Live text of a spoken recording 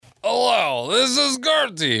Hello, this is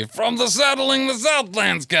Gertie from the Settling the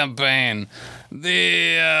Southlands campaign.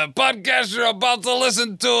 The podcast you're about to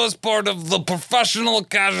listen to is part of the Professional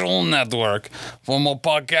Casual Network. For more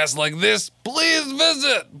podcasts like this, please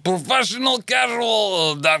visit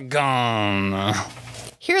professionalcasual.com.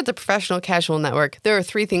 Here at the Professional Casual Network, there are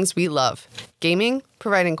three things we love: gaming,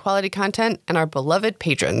 providing quality content, and our beloved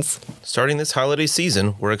patrons. Starting this holiday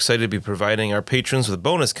season, we're excited to be providing our patrons with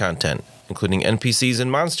bonus content, including NPCs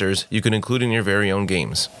and monsters you can include in your very own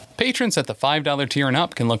games. Patrons at the $5 tier and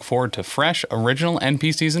up can look forward to fresh, original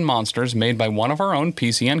NPCs and monsters made by one of our own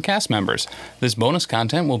PCN cast members. This bonus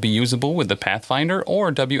content will be usable with the Pathfinder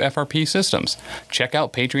or WFRP systems. Check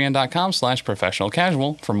out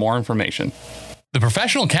patreon.com/professionalcasual for more information. The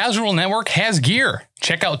Professional Casual Network has gear.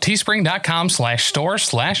 Check out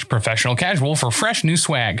teespring.com/store/professionalcasual for fresh new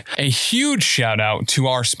swag. A huge shout out to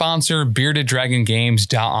our sponsor,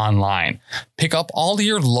 BeardedDragonGames.online. Pick up all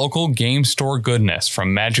your local game store goodness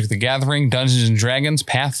from Magic the Gathering, Dungeons & Dragons,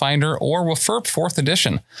 Pathfinder, or WFRP 4th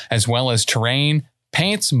Edition, as well as terrain,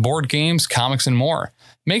 paints, board games, comics, and more.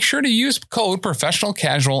 Make sure to use code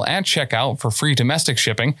PROFessionalCasual at checkout for free domestic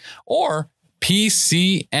shipping, or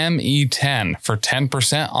PCME10 for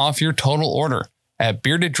 10% off your total order at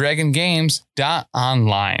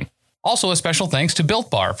BeardedDragonGames.online. Also, a special thanks to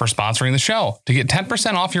Built Bar for sponsoring the show. To get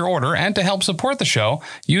 10% off your order and to help support the show,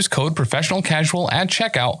 use code PROFessionalCasual at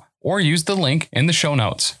checkout or use the link in the show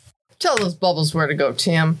notes. Tell those bubbles where to go,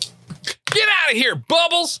 Tim. Get out of here,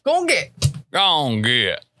 Bubbles! Go and get. Go on,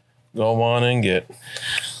 get. Go on and get.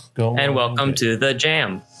 Go And on welcome get. to the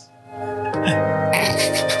Jam.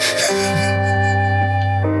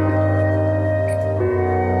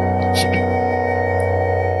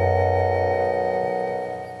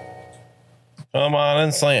 Come on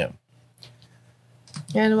and slam.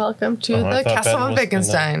 And welcome to I the thought Castle Ben of was gonna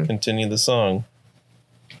Wittgenstein. Continue the song.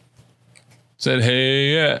 Said,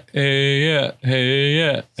 hey, yeah, hey, yeah, hey,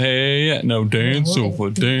 yeah, hey, yeah. No, dance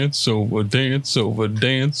over, dance over, dance over,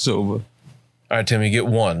 dance over. All right, Tim, you get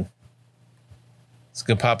one. It's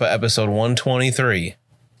Good Papa episode 123.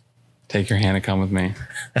 Take your hand and come with me.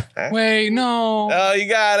 Wait, no. Oh, you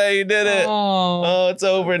got it. You did it. Oh, Oh, it's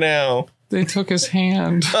over now. they took his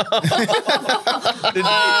hand. You took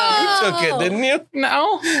it, didn't you?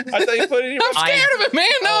 No. I thought you put it in your... I'm scared of it, man.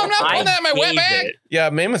 No, I'm not putting that in my wet gave bag. it. Yeah,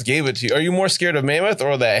 Mammoth gave it to you. Are you more scared of Mammoth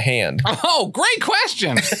or that hand? Oh, great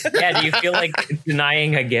question. Yeah, do you feel like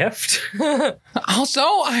denying a gift? Also,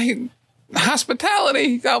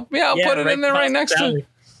 hospitality. I'll put it in there right next to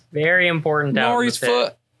Very important. out in Nori's the pit.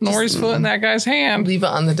 foot. Nori's foot in that guy's hand. Leave it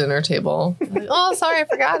on the dinner table. Like, oh, sorry, I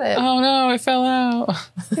forgot it. Oh no, it fell out.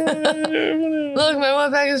 Look, my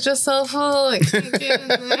wet bag is just so full. Like, can't get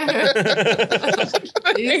in there.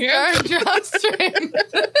 These are drawstring.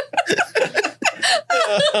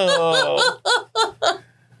 Oh.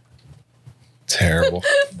 Terrible.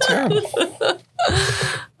 Terrible.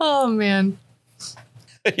 Oh, man.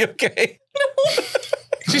 Are you okay?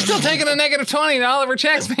 She's still taking a negative 20 to all of her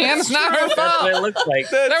checks, man. It's not her That's what it fault. looks like.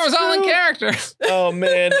 That was all in character. Oh,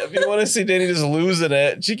 man. If you want to see Danny just losing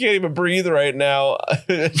it, she can't even breathe right now.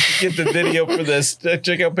 Get the video for this.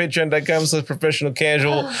 Check out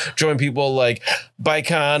patreon.com/professionalcasual. Join people like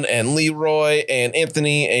Bicon and Leroy and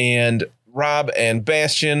Anthony and Rob and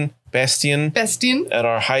Bastian Bestian. at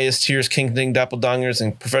our highest tiers, King Ding Doppeldongers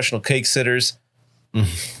and professional cake sitters.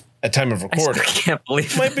 At time of I recording. still can't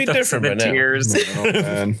believe Might be those different are the by now. tears.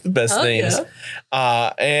 The best Hell names.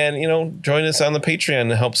 And join us on the Patreon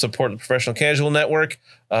to help support the Professional Casual Network.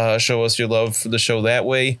 Show us your love for the show that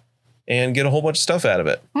way and get a whole bunch of stuff out of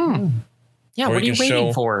it. Yeah, Or what are you you can waiting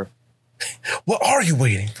show- for? What are you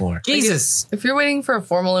waiting for? Jesus. If you're waiting for a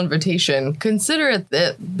formal invitation, consider it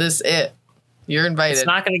this it. You're invited. It's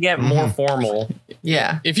not going to get more formal.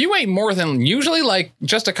 Yeah. If you wait more than usually, like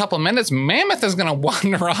just a couple minutes, Mammoth is going to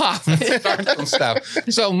wander off and start some stuff.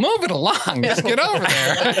 So move it along. Just get over there.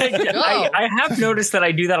 I have noticed that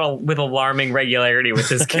I do that with alarming regularity with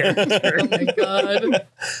this character. Oh my god. It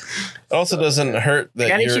also doesn't hurt that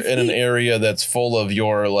Gotta you're keep in an feet. area that's full of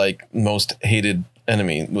your most hated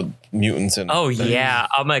enemy with mutants and Oh yeah,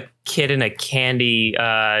 I'm a kid in a candy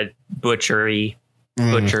butcher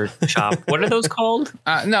shop. What are those called?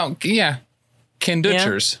 No, yeah.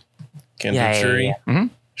 Kindutchers. Candidature Yeah.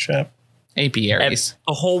 shop. Apiaries.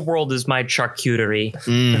 The whole world is my charcuterie.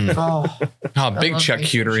 Oh, Oh, big I love me some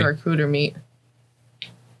charcuterie. Charcuterie meat.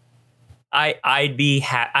 I'd be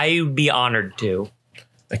honored to.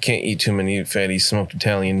 I can't eat too many fatty smoked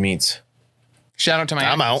Italian meats. Shout out to my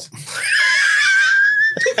I'm out.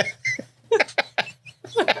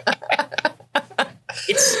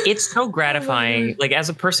 It's it's so gratifying. Like, as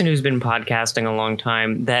a person who's been podcasting a long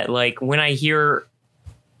time, that like when I hear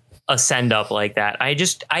a send up like that, I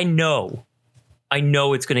know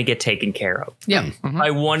it's going to get taken care of. Yeah.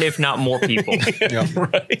 By one, if not more people.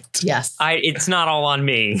 Right. Yes. It's not all on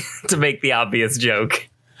me to make the obvious joke.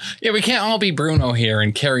 Yeah, we can't all be Bruno here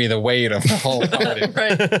and carry the weight of the whole party.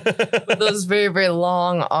 Right. With those very, very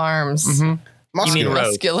long arms. You mean ropes?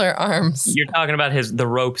 Muscular arms. You're talking about the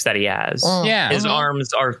ropes that he has. Yeah. His arms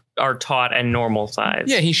are taut and normal size.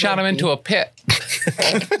 Yeah, he shot him into a pit.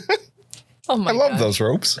 Oh my I love God. those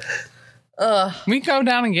ropes. We go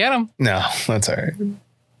down and get him. No, that's all right.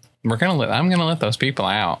 I'm gonna let those people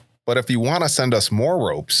out. But if you want to send us more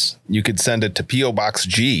ropes, you could send it to P.O. Box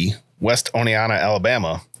G, West Oneonta,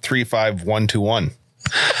 Alabama, 35121.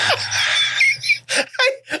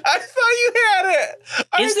 I thought you had it.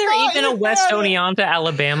 Is there even a West Oneonta,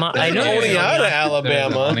 Alabama? I know there's Oneonta,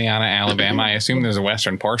 Alabama. Oneonta, Alabama. I assume there's a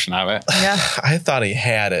western portion of it. Yeah. I thought he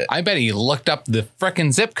had it. I bet he looked up the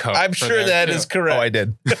frickin' zip code. I'm for sure there, that too. is correct. Oh, I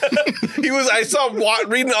did. I saw him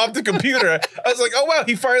reading off the computer. I was like, oh wow,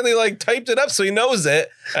 he finally like typed it up so he knows it.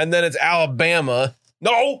 And then it's Alabama.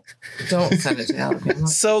 No, Don't send it to Alabama.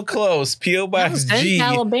 so close. P.O. Box Send G,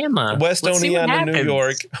 Alabama. West Let's see what Oneonta, New happens.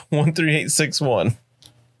 York, 13861.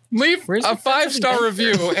 Leave Where's a the 5-star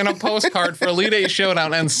review and a postcard for Elite 8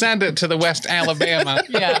 Showdown and send it to the West Alabama.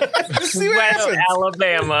 Yeah. See what West happens.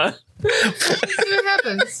 Alabama. See what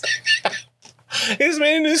happens. He's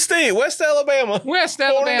made a new state, West Alabama. West Born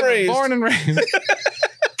and Alabama, raised. born and raised.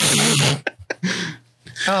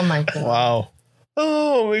 Oh my God. Wow.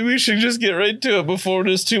 Oh, maybe we should just get right to it before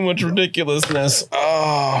there's too much ridiculousness.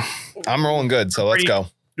 Oh, I'm rolling good, so let's go.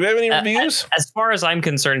 Do we have any reviews? As far as I'm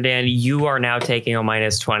concerned, Dan, you are now taking a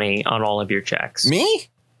minus 20 on all of your checks. Me?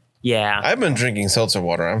 Yeah. I've been drinking seltzer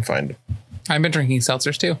water. I'm fine. I've been drinking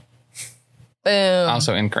seltzers too. Boom.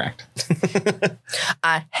 Also incorrect.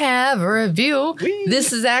 I have a review.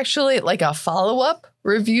 This is actually like a follow-up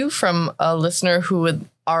review from a listener who had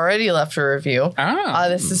already left a review. Oh.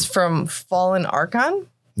 This is from Fallen Archon.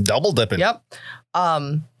 Double dipping. Yep.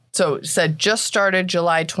 So it said just started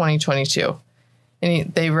July 2022.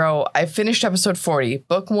 And they wrote, I finished episode 40,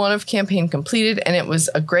 book 1 of campaign completed, and it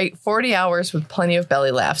was a great 40 hours with plenty of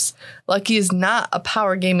belly laughs. Lucky is not a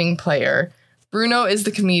power gaming player. Bruno is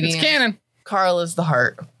the comedian. It's canon. Carl is the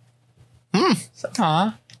heart.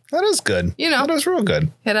 Aw. That is good. You know. That is real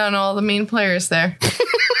good. Hit on all the main players there.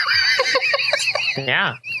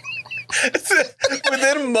 Yeah.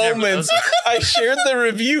 Within moments, I shared the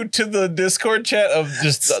review to the Discord chat of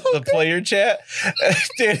just the player chat.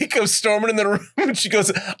 Danny comes storming in the room and she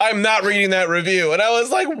goes, I'm not reading that review. And I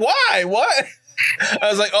was like, why? What? I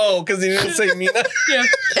was like, oh, because he didn't say Mina. Yeah,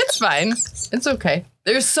 it's fine. It's okay.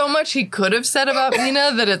 There's so much he could have said about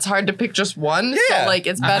Mina that it's hard to pick just one. Yeah. So, like,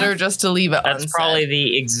 it's better just to leave it That's unsaid. probably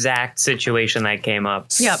the exact situation that came up.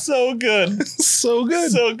 Yep. So good. So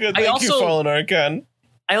good. So good. I Thank you, also- Fallen Archon.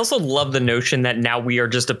 I also love the notion that now we are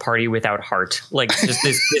just a party without heart. Like, just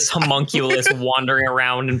this homunculus wandering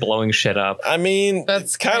around and blowing shit up. I mean,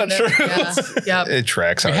 That's kind of true. Yeah. Yep. It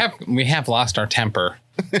tracks. We have lost our temper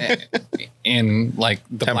in like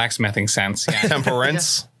the blacksmithing sense. Yeah.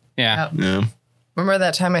 Temperance. Yeah. Yeah. Remember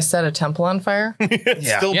that time I set a temple on fire? It's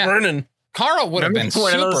Yeah. still Yeah. burning. Carl would have been Remember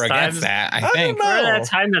one of those super against times? that, I don't think. know. Remember that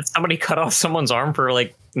time that somebody cut off someone's arm for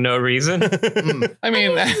like no reason? I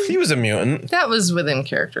mean, He was a mutant. That was within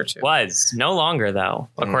character, too. Was no longer though,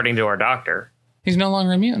 according to our doctor. he's no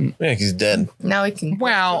longer a mutant. Yeah, he's dead. Now we can go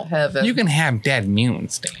Well, to heaven. you can have dead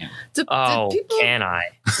mutants, Dan. Did Oh, people can I?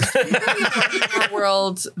 in our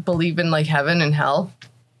world believe in, like, heaven and hell?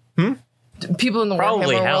 People in the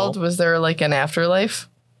Probably Warhammer hell. world, was there, like, an afterlife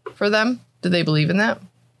for them? Did they believe in that?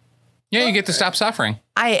 Yeah, you get to stop suffering.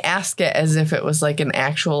 I ask it as if it was like an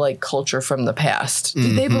actual like culture from the past.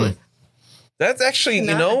 Did they believe? That's actually, you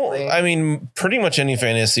know, Canonically. I mean, pretty much any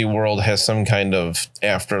fantasy world has some kind of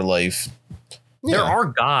afterlife. There are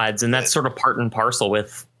gods, and that's sort of part and parcel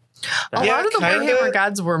with. A Yeah, lot of the kinda. Warhammer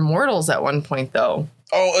gods were mortals at one point, though.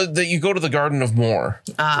 Oh, that you go to the Garden of Moor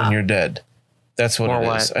when you're dead. That's what Or it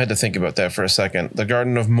what? is. I had to think about that for a second. The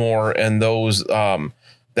Garden of Moor and those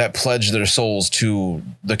that pledge their souls to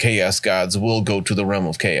the chaos gods will go to the realm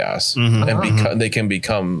of chaos, and they can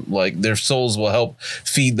become like their souls will help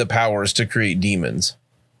feed the powers to create demons.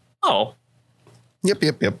 Oh, Yep.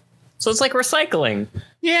 So it's like recycling.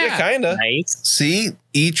 Yeah, kind of. Nice. See,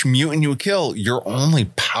 each mutant you kill, you're only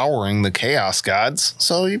powering the chaos gods.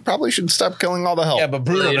 So you probably should stop killing all the help. Yeah, but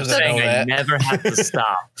Bruno You're doesn't saying know I that. never have to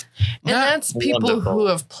stop. And that's people Wonderful. who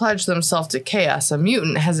have pledged themselves to chaos. A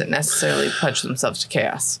mutant hasn't necessarily pledged themselves to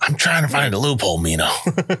chaos. I'm trying to find a loophole, Mino.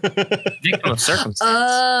 Victim of circumstance.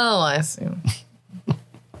 Oh, I see.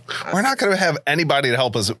 We're not going to have anybody to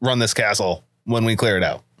help us run this castle when we clear it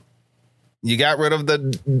out. You got rid of the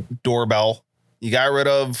doorbell. You got rid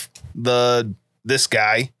of this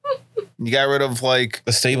guy. You got rid of like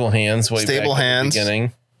The stable hands. Way Stable back at the hands.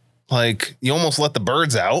 beginning. like you almost let the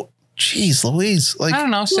birds out. Jeez, Louise. Like I don't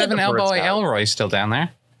know. Seven the birds Elbow out. Elroy's still down there.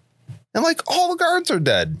 and like all the guards are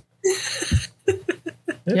dead.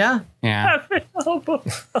 Yeah. Yeah.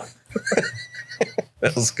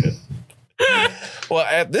 That was good. Well,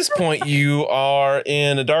 at this point, you are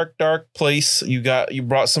in a dark, dark place. You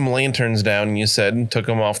brought some lanterns down, and you said, and took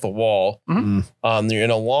them off the wall. Mhm. You're in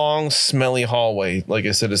a long, smelly hallway. Like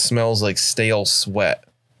I said, it smells like stale sweat.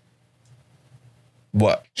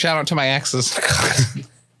 What? Shout out to my exes.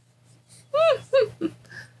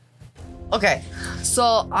 Okay.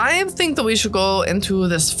 So I think that we should go into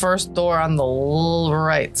this first door on the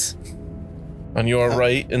right. On your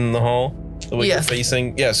right in the hall? The way Yes. you're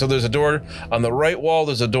facing? Yeah, so there's a door on the right wall,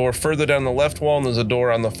 there's a door further down the left wall, and there's a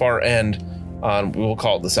door on the far end on, we'll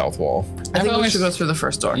call it the south wall. I think we always- should go through the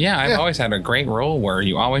first door. Yeah, I've always had a great rule where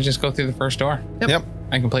you always just go through the first door. Yep.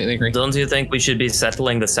 I completely agree. Don't you think we should be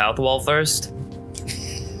settling the south wall first?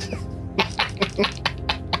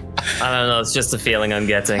 I don't know. It's just a feeling I'm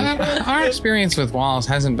getting. Our experience with walls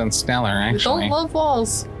hasn't been stellar, We actually. don't love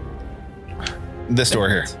walls. This door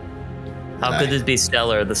here. How could it be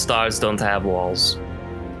stellar? The stars don't have walls.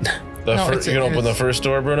 The No, fir- it's- you gonna open it's- the first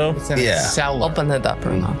door, Bruno? It's in a Yeah. cellar. Open it up,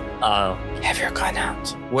 Bruno. Oh, Have your gun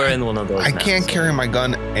out. we're in one of those. I now, can't so- carry my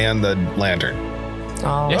gun and the lantern.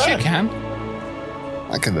 Oh, Yes, you can.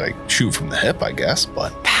 I could like shoot from the hip, I guess,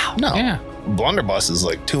 but no. Yeah. Blunderbuss is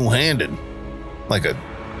like two-handed, like a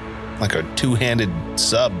two-handed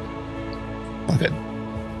sub, like a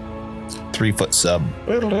 3-foot sub.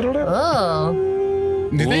 Oh.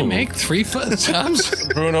 Do they Ooh. make 3-foot subs?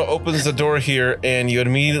 Bruno opens the door here, and you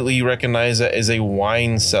immediately recognize it as a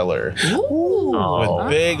wine cellar Ooh. Oh. with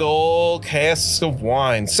big old casks of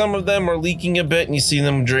wine. Some of them are leaking a bit, and you see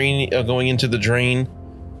them going into the drain,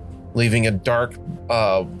 leaving a dark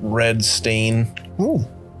red stain. Ooh.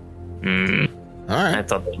 Mm, All I right.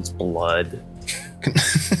 thought that was blood.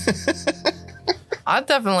 I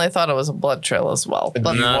definitely thought it was a blood trail as well. Do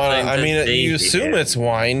But you Nothing I to mean, see you assume here. it's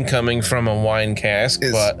wine coming from a wine cask,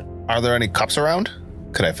 Is- but Are there any cups around?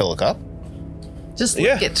 Could I fill a cup? just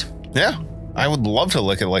Yeah. lick it. Yeah. I would love to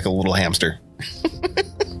lick it like a little hamster.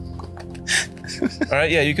 all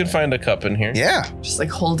right, yeah, you can find a cup in here. Yeah. Just like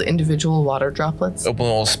hold individual water droplets. Open a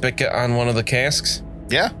little spigot on one of the casks.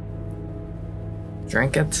 Yeah.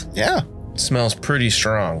 Drink it. Yeah. Smells pretty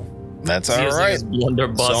strong. That's It's all using right. his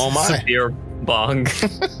blunderbuss So am I. severe bong.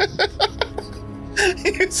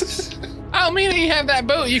 Oh, meaning you have that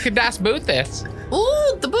boot. You could das boot this.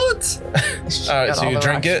 Ooh, the boots. All right, Got so all you the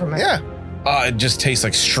drink rocks it. from Yeah. It just tastes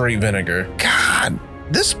like straight vinegar. God,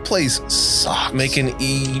 this place sucks. Make an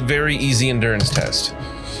very easy endurance test.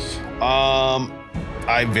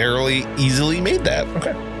 I very easily made that.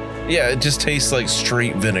 Yeah, it just tastes like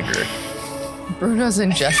straight vinegar. Bruno's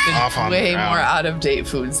ingested Off on the way ground. more out of date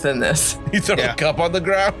foods than this. You throw Yeah. a cup on the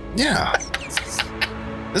ground. Yeah.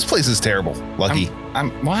 This place is terrible. Lucky.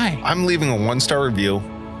 Why? I'm leaving a 1-star review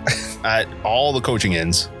at all the coaching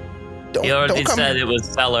inns. You already come said here. it was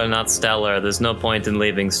stellar, not stellar. There's no point in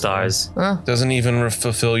leaving stars. Doesn't even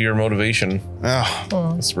fulfill your motivation.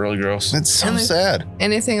 Oh, It's really gross. it's so And they- sad.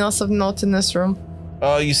 Anything else of note in this room?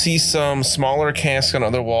 You see some smaller casks on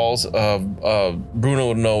other walls. Bruno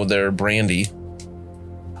would know they're brandy.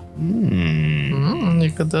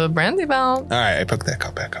 You could do a brandy bout. All right, I picked that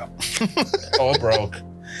cup back up. Oh, it broke.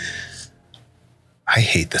 I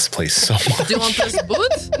hate this place so much. Do you want this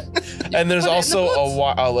boot? And there's Put it in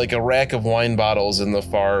also the like a rack of wine bottles in the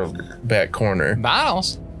far back corner.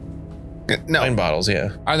 Bottles? No, Wine bottles, yeah.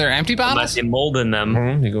 Are there empty There might bottles? be mold in them.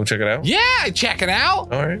 Mhm, You go check it out. Yeah, check it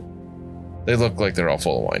out. All right. They look like they're all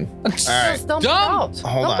full of wine. all right. Just dump Dumb. it out.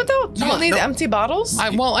 Hold dump on. it out. You No, don't need no. empty bottles.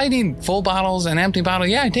 I need full bottles and empty bottles.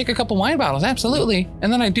 Yeah, I take a couple wine bottles, absolutely.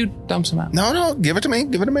 And then I do dump some out. No, give it to me.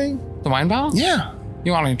 Give it to me. The wine bottle? Yeah.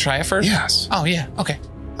 You want me to try it first? Yes. Oh, yeah. Okay.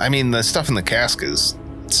 I mean, the stuff in the cask is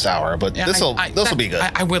sour, but Yeah, this'll be good.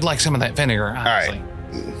 I would like some of that vinegar, honestly.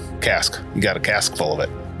 Cask. You got a cask full of it.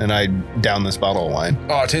 And I down this bottle of wine.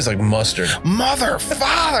 Oh, it tastes like mustard. Mother,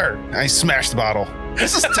 father! I smashed the bottle.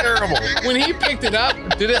 This is terrible. When he picked it up,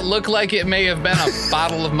 did it look like it may have been a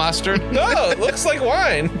bottle of mustard? No, it looks like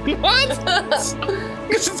wine. What?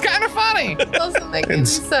 This is kind of funny. Doesn't make any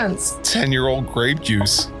sense. 10-year-old grape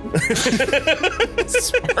juice.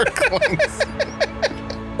 Sparkling.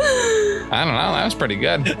 I don't know. That was pretty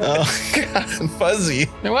good. Oh, God. Fuzzy.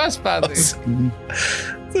 It was fuzzy.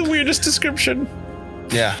 The weirdest description.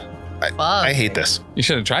 Yeah. I hate this. You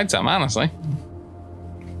should have tried some, honestly.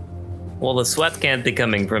 Well, the sweat can't be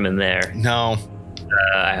coming from in there. No.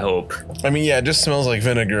 I hope. I mean, yeah, it just smells like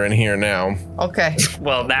vinegar in here now. Okay.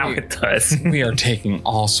 Well, now it does. We are taking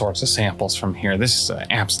all sorts of samples from here. This is an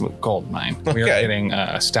absolute gold mine. We are Okay. getting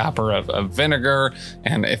a stopper of vinegar.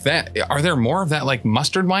 And if that, are there more of that like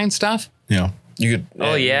mustard wine stuff? Yeah. You could.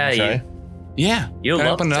 Oh, yeah, you try. Yeah. You'll Can I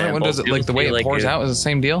love open another one? samples. Does it like the You'll way see, it like, pours a- out is the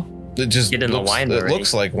same deal? It just Get in the looks, wine it already.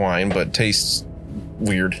 looks like wine, but tastes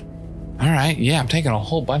weird. All right. Yeah. I'm taking a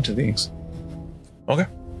whole bunch of these. Okay.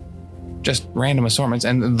 Just random assortments.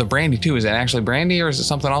 And the brandy too. Is it actually brandy or is it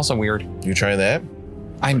something also weird? You try that?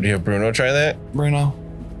 Do you have Bruno try that? Bruno.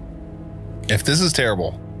 If this is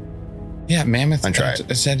terrible, Yeah. Mammoth. I'd try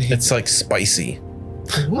it. Said he, It's like spicy.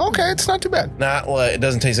 okay, it's not too bad. Not like it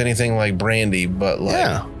doesn't taste anything like brandy, but like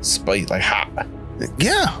Yeah. spice, like hot.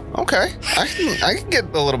 Yeah, okay. I can get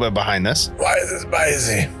a little bit behind this. Why is it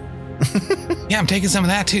spicy? yeah, I'm taking some of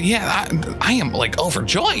that too. Yeah, I am like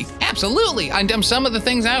overjoyed. Absolutely. I dump some of the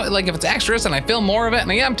things out. Like if it's extras and I fill more of it.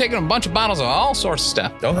 And yeah, I'm taking a bunch of bottles of all sorts of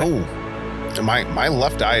stuff. Okay. Oh, my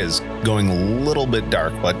left eye is going a little bit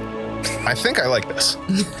dark, but I think I like this.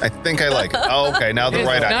 I think I like it. Oh, okay, now the It's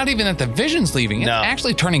right eye. not even that the vision's leaving. It's No.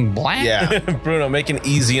 actually turning black. Yeah, Bruno, make an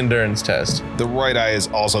easy endurance test. the right eye is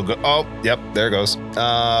also good. Oh, yep, there it goes.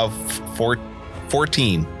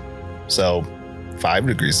 14. So 5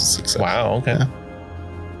 degrees of success. Wow. Okay.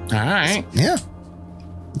 Yeah. All right. Yeah.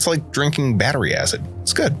 It's like drinking battery acid.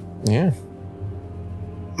 It's good. Yeah.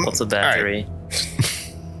 What's a battery?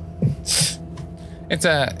 It's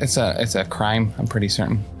a crime. I'm pretty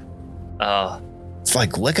certain. Oh, It's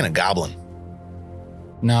like licking a goblin.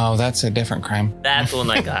 No, that's a different crime. that's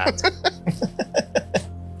one I got.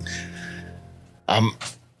 All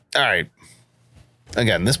right.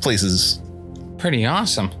 Again, this place is Pretty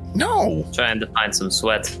awesome. no Trying to find some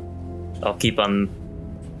sweat. I'll keep on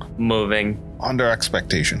moving. under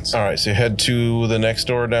expectations. All right. So you head to the next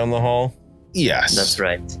door down the hall. Yes. That's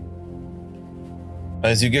right.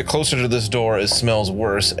 As you get closer to this door, it smells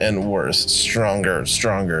worse and worse, stronger,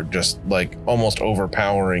 stronger, just like almost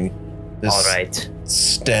overpowering. This All right.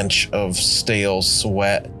 stench of stale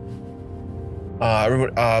sweat.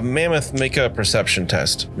 Mammoth, make a perception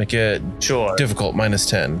test. Make it Sure. difficult,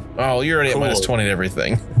 -10. Oh, you're already Cool. at -20 to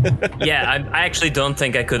everything. Yeah, I actually don't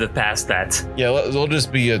think I could have passed that. Yeah, it'll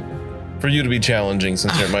just be for you to be challenging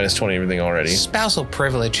since you're at -20 everything already. Spousal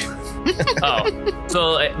privilege. Oh,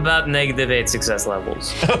 so about -8 success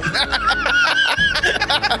levels.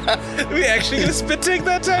 we actually gonna spit take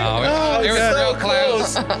that time? Oh, it was so real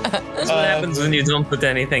close. That's what happens when you don't put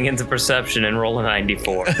anything into perception and roll a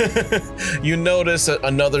 94. You notice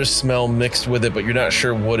another smell mixed with it, but you're not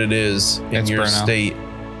sure what it is in It's your Bruno. state.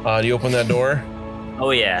 Do you open that door? Oh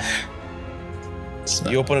yeah.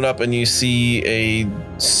 You open it up and you see a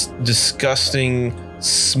disgusting,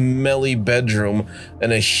 smelly bedroom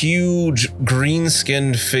and a huge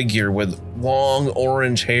green-skinned figure with long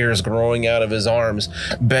orange hairs growing out of his arms,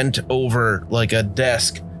 bent over like a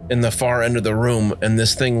desk in the far end of the room. And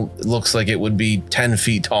this thing looks like it would be 10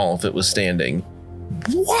 feet tall if it was standing.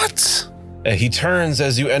 What? And he turns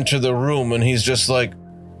as you enter the room and he's just like,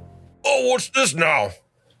 "Oh, what's this now?"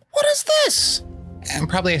 What is this? And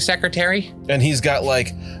probably a secretary. And he's got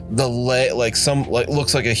like the leg, like some, like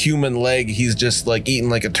looks like a human leg. He's just like eating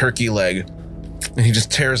like a turkey leg. And he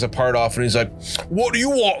just tears a part off and he's like, "What do you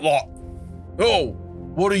want, lot? Oh,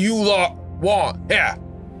 what do you lot want? Yeah."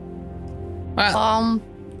 Well,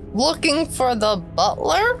 Looking for the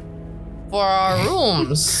butler for our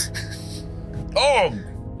rooms. "Oh,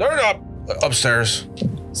 they're not upstairs.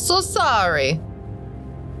 So sorry.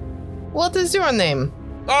 What is your name?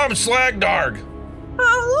 I'm Slagdarg."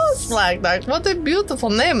 Hello, Slagdarg. What a beautiful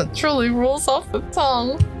name. It truly rolls off the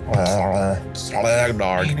tongue.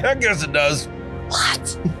 Slagdarg. I guess it does.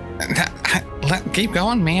 What? keep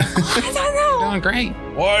going, man. I don't know. You're doing great.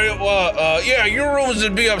 What? Yeah, your rooms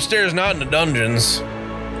would be upstairs, not in the dungeons.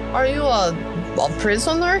 Are you a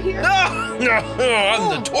prisoner here? No, I'm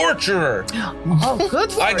the torturer. Oh,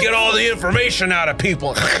 good for I get you. all the information out of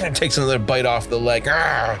people. Takes another bite off the leg.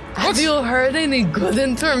 I Have you heard any good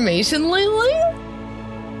information lately?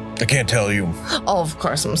 can't tell you. Oh, of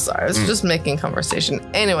course, I'm sorry. I was just making conversation.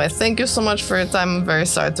 Anyway, thank you so much for your time. I'm very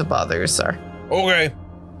sorry to bother you, sir. Okay.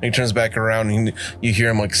 And he turns back around and you hear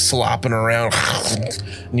him like slopping around.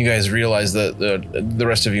 And you guys realize that the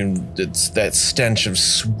rest of you, it's that stench of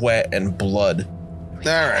sweat and blood. All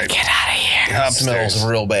right. Get out of here. It smells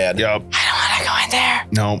real bad. Yep. I don't want to go in there.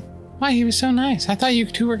 No. Why, he was so nice. I thought you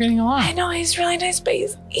two were getting along. I know he's really nice, but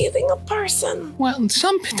he's eating a person. Well,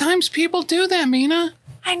 sometimes people do that, Mina.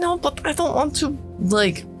 I know, but I don't want to,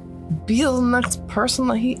 like, be the next person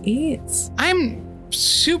that he eats. I'm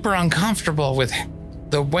super uncomfortable with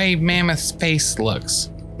the way Mammoth's face looks.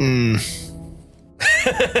 I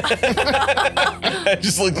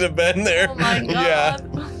just looked at Ben there. Oh my god.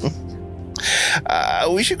 Yeah.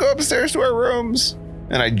 We should go upstairs to our rooms.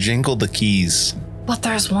 And I jingled the keys. But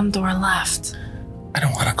there's one door left. I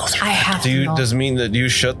don't want to go through. I have to know. Does it mean that you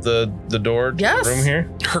shut the door to Yes. the room here?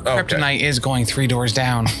 Her kryptonite is going 3 doors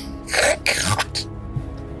down. God.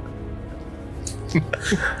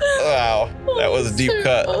 Wow. That was a deep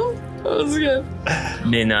cut. That was good.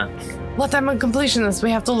 Mina, What I'm a completionist.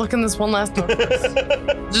 We have to look in this one last door first.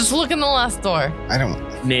 Just look in the last door. I don't.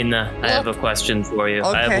 Mina, I have a question for you.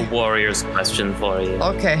 I Okay. have a warrior's question for you.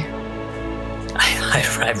 Okay.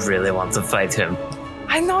 I really want to fight him,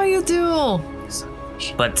 I know you do.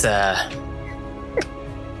 but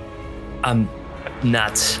I'm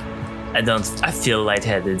not. I feel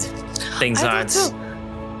lightheaded. Things I do aren't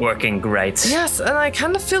too. working great. Yes, and I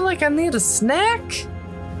kind of feel like I need a snack.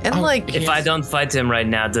 And like, If I don't fight him right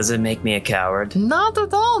now, does it make me a coward? not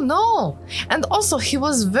at all, no. And also, he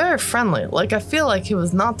was very friendly. Like, I feel like he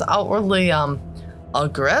was not outwardly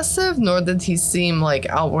aggressive, nor did he seem like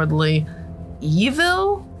outwardly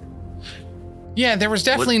evil. Yeah, there was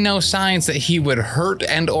definitely no signs that he would hurt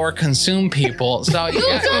and or consume people. So You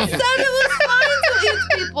just said it was fine to eat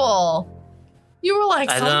people. You were like,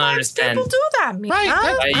 I don't sometimes understand. people do that, Mina.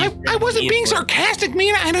 Right, I wasn't being Evil. sarcastic,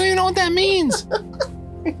 Mina. I don't even know what that means.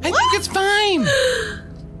 I think it's fine.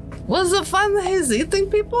 Was it fun that he's eating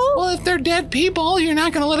people? Well, if they're dead people, you're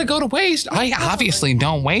not going to let it go to waste. I obviously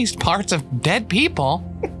don't waste parts of dead people.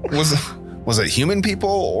 Was it human people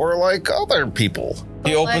or like other people?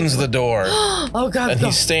 He opens the door Oh, God. and no.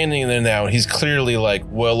 he's standing there now. He's clearly like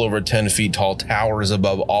well over 10 feet tall, towers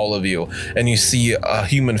above all of you. And you see a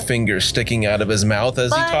human finger sticking out of his mouth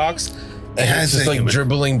as he Bye. talks. And Yeah, it's it's just a like human.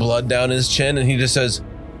 dribbling blood down his chin. And he just says,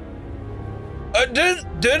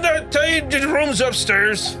 didn't I tell you the room's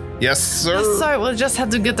upstairs? Yes, sir. Sorry, we just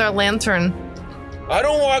had to get our lantern. I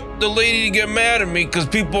don't want the lady to get mad at me because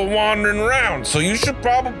people are wandering around. So you should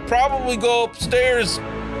probably go upstairs,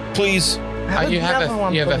 please. I would You have never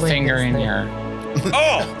want a the finger ladies in there. your.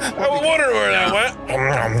 Oh, I was wondering where that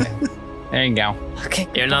went. There you go. Okay.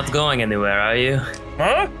 You're not going anywhere, are you?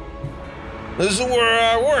 Huh? This is where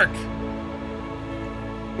I work.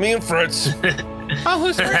 Me and Fritz. Oh,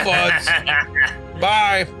 who's Buds.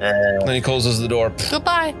 Bye. Then he closes the door.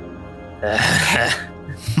 Goodbye.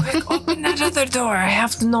 Quick, open that other door. I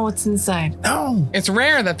have to know what's inside. No. It's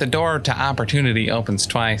rare that the door to opportunity opens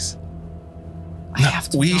twice. I have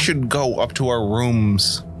to We know. should go up to our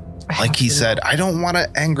rooms. I Like have he to said, I don't want to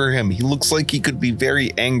anger him. He looks like he could be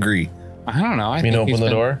very angry. I don't know. I You mean think open he's the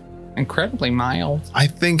been door? Incredibly mild. I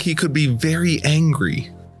think he could be very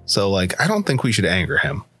angry. So, like, I don't think we should anger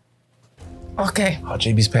him. know. Okay. Oh,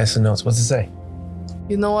 JB's passing notes. What's it say?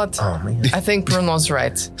 You know what? Oh, man. I think Bruno's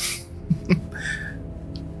right.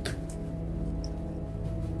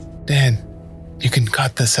 Dan, you can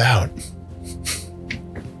cut this out.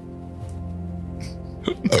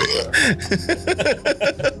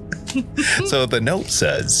 So the note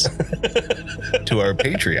says to our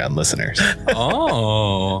Patreon listeners,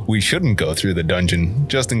 Oh. we shouldn't go through the dungeon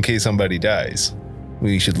just in case somebody dies.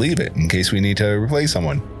 We should leave it in case we need to replace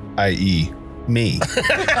someone, i.e., me.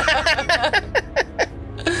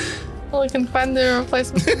 Well, we can find the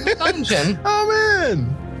replacement in the dungeon. Oh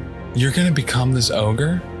man! You're going to become this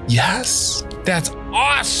ogre? Yes. That's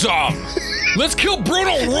awesome. Let's kill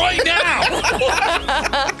Bruno right now.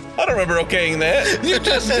 I don't remember okaying that. You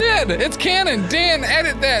just did. It's canon. Dan,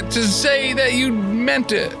 edit that to say that you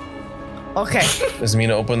meant it. Okay. Does it mean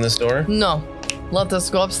to open this door? No. Let us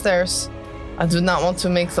go upstairs. I do not want to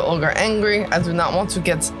make the ogre angry. I do not want to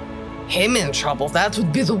get him in trouble. That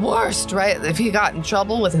would be the worst, right? If he got in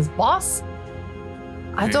trouble with his boss.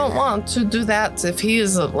 I don't want to do that if he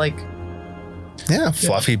is Yeah,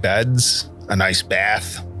 fluffy beds, a nice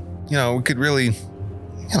bath. You know, we could really,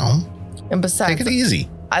 and besides, take it easy.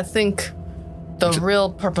 I think the real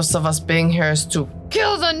purpose of us being here is to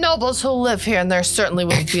kill the nobles who live here, and they certainly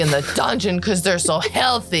wouldn't be in the dungeon because they're so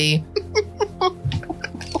healthy.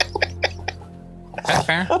 That's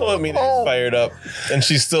fair. Oh, I mean, it's fired up. And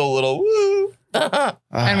she's still a little, woo.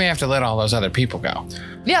 And we have to let all those other people go.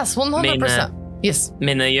 Yes, 100%. Yes,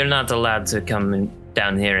 Minna, you're not allowed to come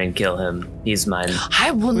down here and kill him. He's mine. I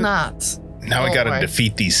will not. Now we All got to right.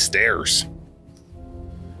 defeat these stairs.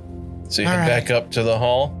 So you head back up to the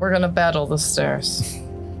hall. We're gonna battle the stairs.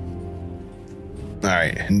 All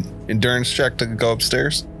right. Endurance check to go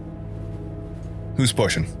upstairs. Who's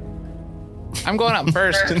pushing? I'm going up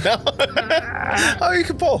first. No. Oh, you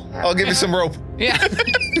can pull. I'll give you some rope. Yeah.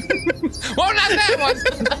 Well, not that one.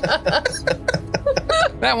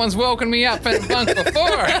 That one's woken me up in the bunk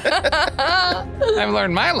before. I've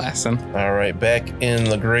learned my lesson. All right, back in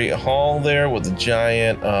the great hall there with the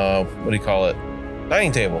giant, what do you call it?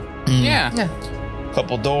 Dining table. Yeah.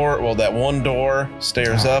 Couple that one door,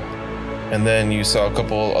 stairs up, and then you saw a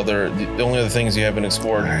couple other. The only other things you haven't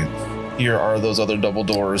explored here are those other double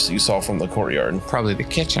doors you saw from the courtyard. Probably the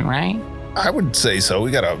kitchen, right? I would say so.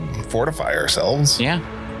 We got to fortify ourselves. Yeah.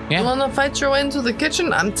 You wanna fight your way into the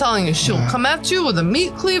kitchen? I'm telling you, she'll come at you with a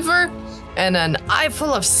meat cleaver and an eye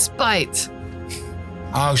full of spite.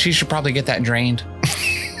 Oh, she should probably get that drained.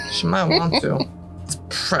 She might want to. It's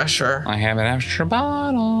pressure. I have an extra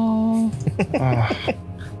bottle.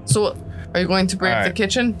 So, are you going to brave All the right.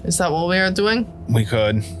 kitchen? Is that what we are doing? We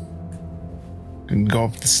could go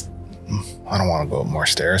up this. I don't want to go up more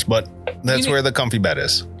stairs, but that's where the comfy bed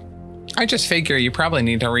is. I just figure you probably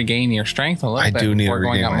need to regain your strength a little I bit do need before to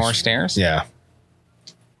going regain up my more stairs. Yeah.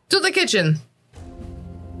 To the kitchen.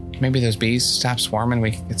 Maybe those bees stop swarming.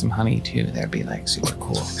 We can get some honey too. That'd be like super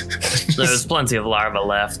cool. There's plenty of larvae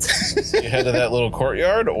left. You head to that little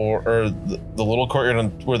courtyard, or the little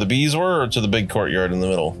courtyard where the bees were, or to the big courtyard in the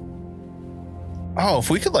middle. Oh, if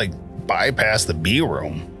we could like bypass the bee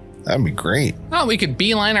room, that'd be great. Oh, we could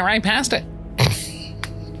beeline it right past it.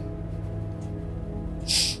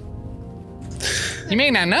 You may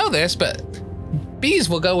not know this, but bees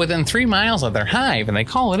will go within 3 miles of their hive, and they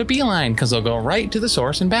call it a beeline because they'll go right to the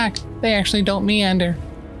source and back. They actually don't meander.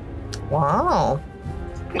 Wow.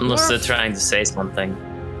 Unless they're trying to say something.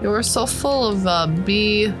 You were so full of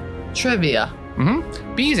bee trivia.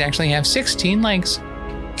 Bees actually have 16 legs.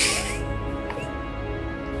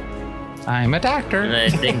 I'm a And doctor. I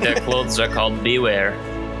think their clothes are called Beware.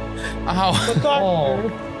 Oh,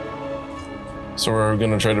 So we're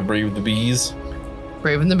gonna try to brave the bees.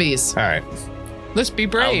 Braving the bees. All right. let's be I'll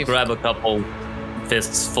brave. grab a couple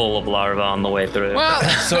fists full of larvae on the way through. Well,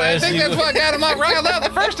 So I as think you- that's what got him all riled up the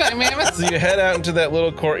first time, Mammoth. So you head out into that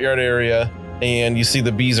little courtyard area, and you see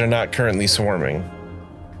the bees are not currently swarming.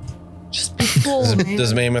 Just be cool, man.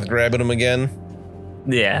 Does Mammoth grab at them again?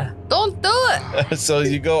 Yeah. Don't do it. So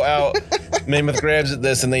you go out, Mammoth grabs at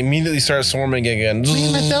this, and they immediately start swarming again.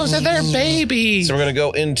 Mammoth, those are their babies. So we're gonna go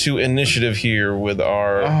into initiative here with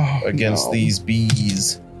our against these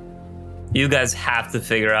bees. You guys have to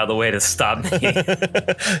figure out a way to stop me.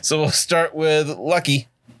 So we'll start with Lucky.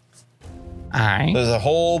 I There's a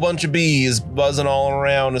whole bunch of bees buzzing all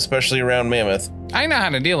around, especially around Mammoth. know how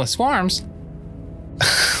to deal with swarms.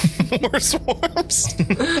 More swarms.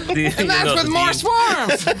 And that's with more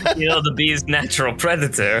swarms. You know, the bee's natural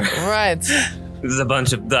predator Right. is a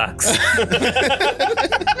bunch of ducks.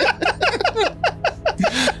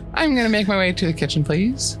 I'm gonna make my way to the kitchen,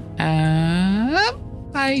 please.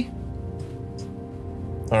 Bye.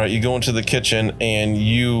 All right, you go into the kitchen, and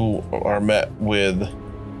you are met with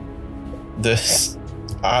this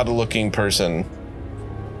odd-looking person.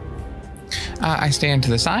 I stand to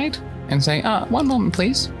the side and say, one moment,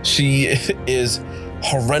 please. She is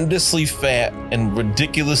horrendously fat and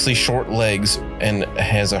ridiculously short legs and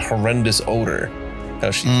has a horrendous odor,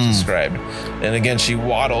 how she's described. And again, she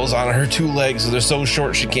waddles on her 2 legs, so they're so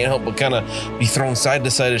short she can't help but kind of be thrown side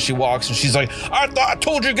to side as she walks. And she's like, I thought I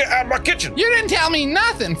told you to get out of my kitchen. You didn't tell me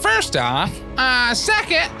nothing, first off.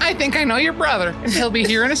 Second, I think I know your brother, and he'll be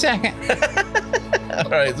here in a second. All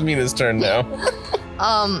right, it's Mina's turn now.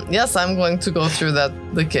 Yes, I'm going to go through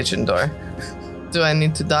the kitchen door. Do I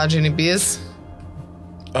need to dodge any bees?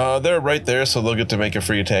 They're right there, so they'll get to make a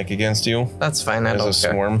free attack against you. That's fine. I There's don't a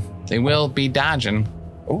care. swarm. They will be dodging.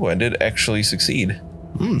 Oh, I did actually succeed.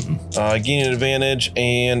 Gain an advantage,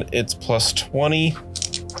 and it's plus 20.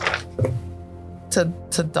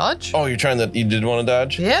 To dodge? Oh, you did want to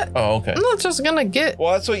dodge? Yeah. Oh, okay. I'm not just gonna get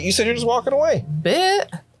Well, that's what you said. You're just walking away. bit.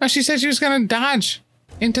 Oh, she said she was gonna dodge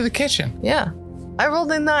into the kitchen. Yeah. I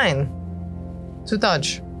rolled a 9 to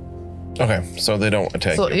dodge. Okay, so they don't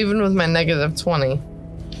attack So you. even with my negative 20.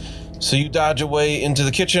 So you dodge away into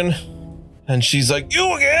the kitchen, and she's like,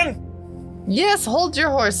 "You again!" Yes, hold your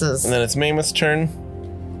horses. And then it's Mammoth's turn.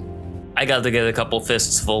 I got to get a couple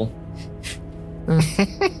fists full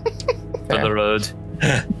for the road.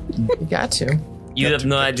 You got to. You have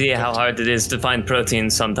no idea how hard it is to find protein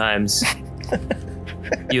sometimes.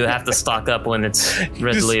 You have to stock up when it's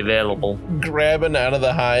readily available. Grabbing out of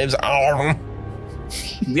the hives.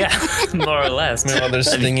 Yeah, more or less. Meanwhile, they're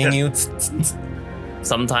stinging you.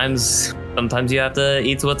 Sometimes you have to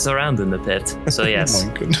eat what's around in the pit. So yes, Oh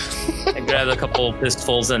my goodness. I grabbed a couple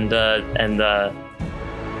fistfuls and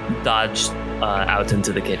dodged out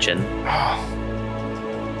into the kitchen.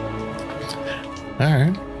 All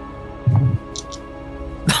right.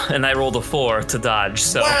 And I rolled a 4 to dodge.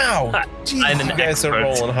 So Wow. I'm an You guys are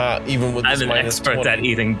expert. rolling hot, even with I'm this an minus expert 20. at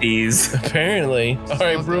eating bees. Apparently. All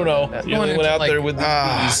right, Bruno. You Going went into, out like, there with the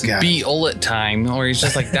God. Bee ullet time, where he's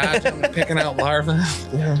just like dodging, picking out larvae.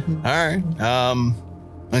 All right.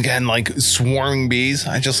 Again, like swarming bees.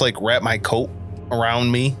 I just like wrap my coat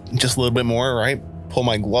around me just a little bit more, right? Pull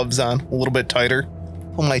my gloves on a little bit tighter.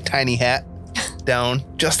 Pull my tiny hat down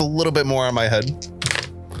just a little bit more on my head.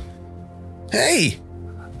 Hey,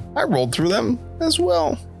 I rolled through them as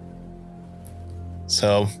well.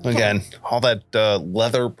 So again, all that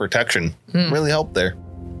leather protection really helped there.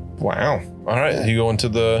 Wow. All right. You go into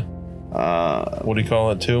the, what do you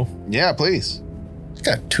call it, too? Yeah, please.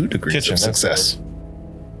 Got 2 degrees Kitchen, of that's success.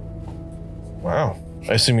 Wow.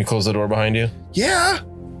 I assume you close the door behind you. Yeah,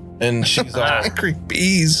 And she's all, angry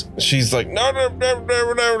bees. she's like, no,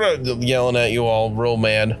 yelling at you all real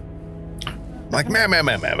mad. Like,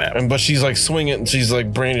 man. But she's like swinging, and she's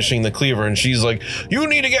like brandishing the cleaver, and she's like, you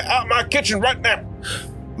need to get out my kitchen right now.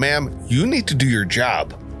 Ma'am, you need to do your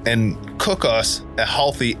job and cook us a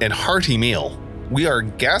healthy and hearty meal. We are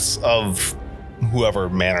guests of whoever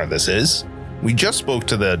manor this is. We just spoke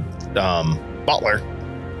to the butler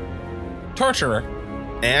Torturer.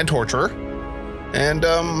 and torturer. And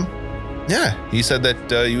yeah, he said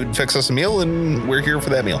that you would fix us a meal and we're here for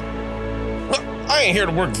that meal. I ain't here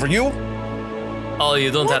to work for you. Oh,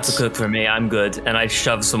 you don't have to cook for me. I'm good. And I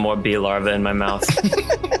shove some more bee larvae in my mouth.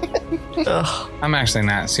 I'm actually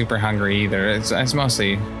not super hungry either. It's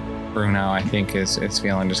mostly Bruno, I think, is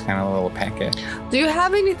feeling just kind of a little peckish. Do you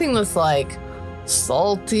have anything that's like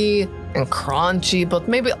salty and crunchy, but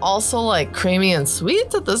maybe also like creamy and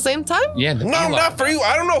sweet at the same time? Yeah, the No, bee larvae. not for you.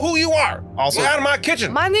 I don't know who you are. Also- Get out of my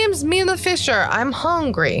kitchen. My name's Mina Fisher. I'm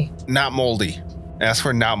hungry. Not moldy. Ask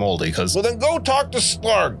for not moldy because Well, then go talk to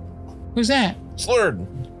Slurg. Who's that? Slurg.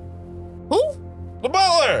 Who? The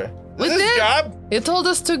butler. We This is his did. job. He told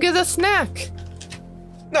us to get a snack.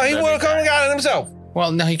 No, he would have come and got it himself.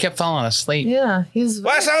 Well, no, he kept falling asleep. Yeah, he's.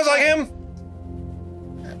 Well, that sounds like him.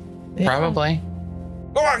 Yeah. Probably.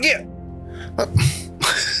 Go on, get.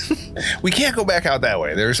 we can't go back out that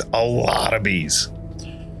way. There's a lot of bees.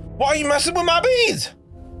 Why are you messing with my bees?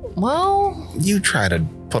 Well, You try to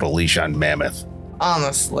put a leash on Mammoth.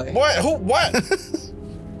 honestly. What? Who? What?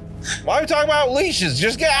 Why are we talking about leashes?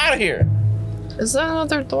 Just get out of here. Is there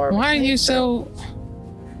another door? Why are you so?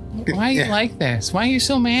 Why are you Yeah. like this? Why are you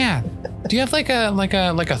so mad? Do you have like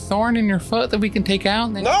a thorn in your foot that we can take out?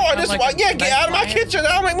 And then No, I have, just like, want. a Yeah, get nice out of my lion? kitchen.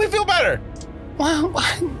 That'll make me feel better. Well,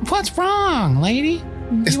 what's wrong, lady?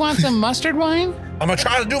 You want some mustard wine? I'm gonna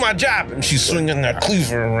try to do my job. And she's swinging that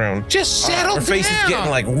cleaver around. Just settle Her face down. is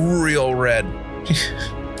getting like real red.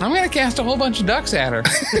 I'm gonna cast a whole bunch of ducks at her.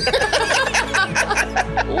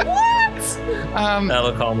 What?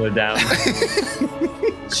 That'll calm her down.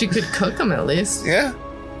 She could cook them at least. Yeah.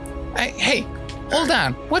 Hey, hold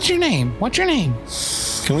on. What's your name?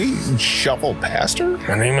 Can we shuffle past her?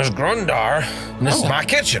 Her name is Grundar. And this is my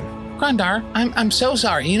kitchen. Grandar, I'm so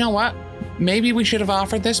sorry. You know what? Maybe we should have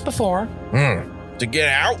offered this before. To get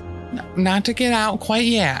out? Not to get out quite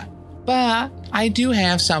yet, but I do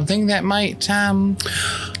have something that might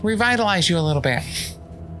revitalize you a little bit.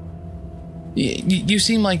 You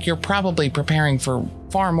seem like you're probably preparing for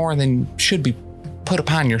far more than should be put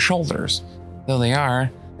upon your shoulders, though they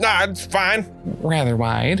are Nah, it's fine. rather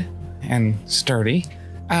wide and sturdy.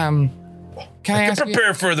 Can I I ask can you?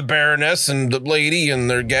 prepare for the Baroness and the lady and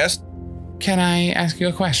their guest. Can I ask you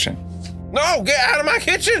a question? No, get out of my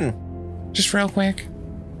kitchen. Just real quick.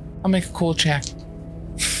 I'll make a cool check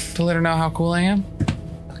to let her know how cool I am.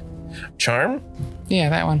 Charm? Yeah,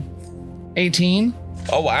 that one. 18.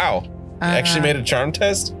 Oh, wow. You actually made a charm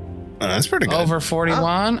test? That's pretty good. Over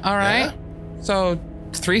 41. All right. So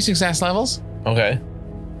 3 success levels. Okay.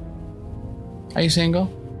 Are you single?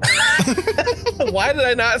 Why did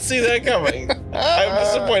I not see that coming? I'm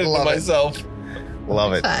disappointed in Love it. myself.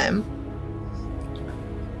 Love it. Time.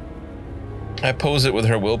 I pose it with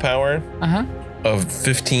her willpower Uh huh. of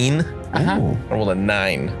 15. Uh huh. I rolled a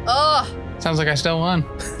 9. Oh, Sounds like I still won.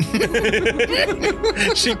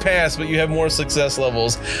 She passed, but you have more success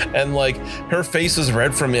levels. And like her face is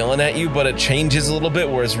red from yelling at you, but it changes a little bit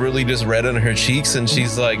where it's really just red on her cheeks. And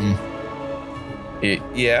she's like,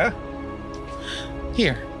 yeah.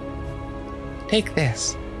 Here. Take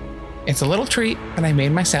this. It's a little treat that I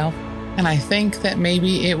made myself, and I think that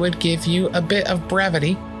maybe it would give you a bit of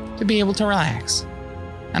brevity to be able to relax.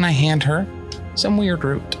 And I hand her some weird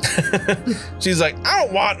root. She's like, I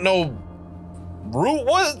don't want no root.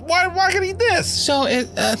 What? Why can I eat this? So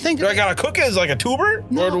think Do I gotta cook it as like a tuber,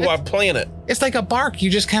 No, or do I plant it? it's like a bark. You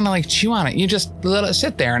just kind of like chew on it. You just let it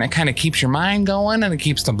sit there, and it kind of keeps your mind going, and it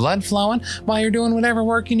keeps the blood flowing while you're doing whatever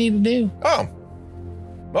work you need to do. Oh,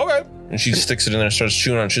 okay. And she sticks it in there, and starts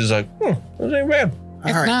chewing on it. She's like, this ain't bad.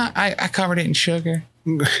 It's right. not. I covered it in sugar.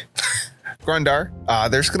 Grundar,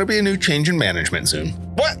 there's going to be a new change in management soon.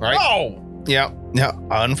 What? Right. No. Yeah,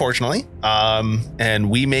 unfortunately. And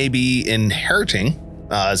we may be inheriting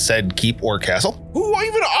said keep or castle. Who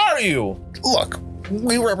even are you? Look,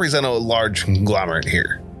 we represent a large conglomerate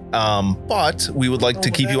here. But we would like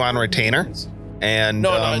to keep you on retainer. And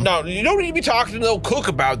No. You don't need to be talking to no cook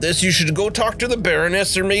about this. You should go talk to the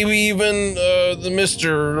Baroness or maybe even the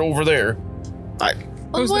Mister over there.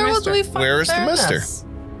 Who's the Where would mister? we find Where is the Baroness? mister?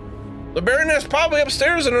 The Baroness probably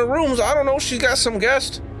upstairs in her rooms. I don't know. She's got some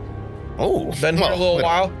guest. Oh, Been here a little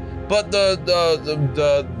while. But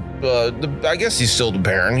the I guess he's still the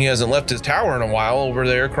Baron. He hasn't left his tower in a while over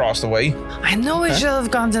there across the way. I know we should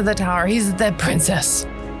have gone to the tower. He's the princess.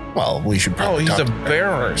 Well, we should probably he's talk a to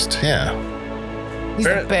Baron. first. Yeah. He's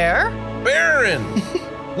a bear? Baron!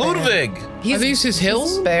 Ludwig! Are these his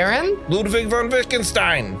hills? Baron? Ludwig von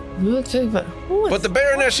Wittgenstein. Ludwig, but who is But the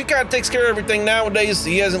Baroness, she kind of takes care of everything nowadays.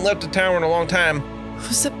 He hasn't left the tower in a long time.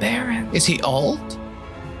 who's the Baron? Is he old?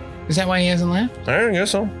 Is that why he hasn't left? I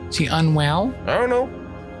guess so. Is he unwell? I don't know.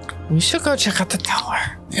 We should go check out the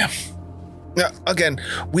tower. Yeah, again,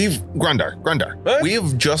 Grundar, What?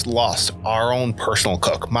 we've just lost our own personal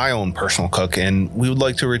cook, my own personal cook, and we would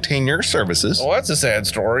like to retain your services. Oh, that's a sad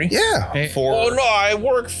story. Yeah, Hey. for Oh no, I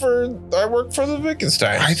work for the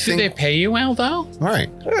Wittgensteins. I Did think they pay you well though? right.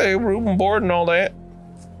 Hey, room and board and all that.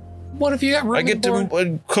 What if you got room I get and board?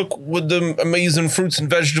 to cook with the amazing fruits and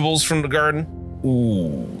vegetables from the garden.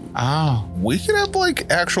 Ooh, Oh, we could have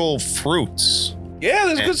like actual fruits. Yeah,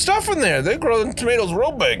 there's good stuff in there. They grow the tomatoes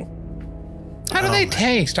real big. how do they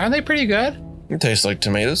taste? Are they pretty good? It tastes like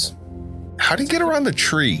tomatoes. How do you get around the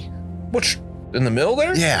tree? Which in the middle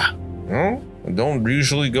there? Yeah. No, I don't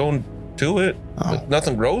usually go to it. Oh. But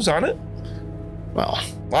nothing grows on it. Well,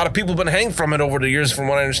 A lot of people have been hanged from it over the years, from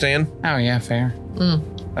what I understand. Oh yeah, fair.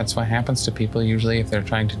 That's what happens to people usually if they're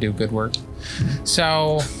trying to do good work.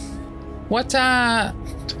 So, what?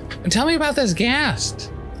 Tell me about this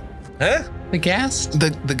guest. Huh? The guest?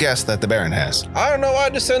 the guest that the Baron has. I don't know. I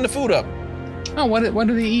just send the food up. Oh, what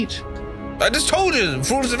do they eat? I just told you,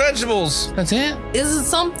 fruits and vegetables. That's it? Is it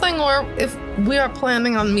something where if we are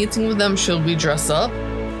planning on meeting with them, should we dress up?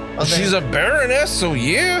 Are they- She's a baroness, so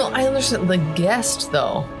yeah. No, I understand the guest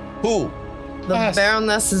though. Who? The Us.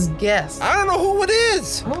 Baroness's guest. I don't know who it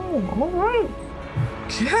is. Oh, all right.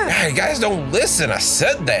 Yeah. Hey, guys don't listen. I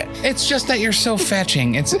said that. It's just that you're so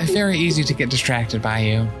fetching. It's very easy to get distracted by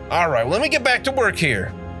you. All right, let me get back to work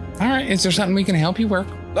here. All right, is there something we can help you work?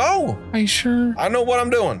 No, Are you sure? I know what I'm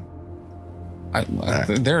doing.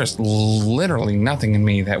 There is literally nothing in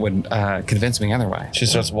me that would convince me otherwise. She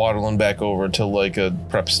starts waddling back over to like a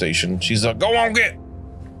prep station. She's like, go on, get.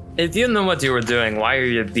 If you know what you were doing, why are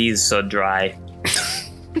your bees so dry?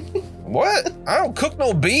 What? I don't cook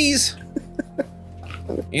no bees.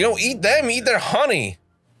 You don't eat them, eat their honey.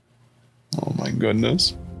 Oh my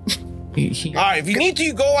goodness. He- All right, if you need to,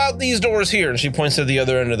 you go out these doors here. And she points to the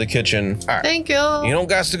other end of the kitchen. Thank you. You don't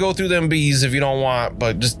got to go through them bees if you don't want,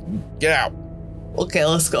 but just get out. Okay,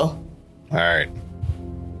 let's go. All right.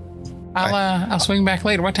 I'll swing back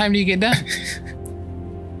later. What time do you get done?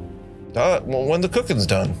 Well, when the cooking's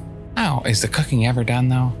done. Oh, is the cooking ever done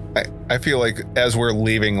though? I feel like as we're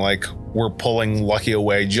leaving, like we're pulling Lucky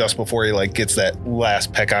away just before he like gets that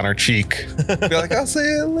last peck on her cheek. Be like, I'll see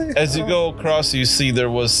you later. As you go across, you see there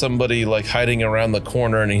was somebody like hiding around the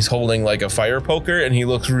corner, and he's holding like a fire poker, and he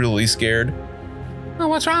looks really scared, Oh,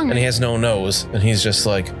 what's wrong? and he has no nose, and he's just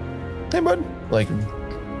like, Hey bud. like,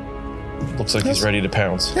 looks like he's ready to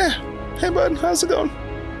pounce. Yeah. Hey bud, how's it going?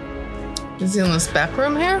 Is he in this back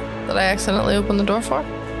room here that I accidentally opened the door for?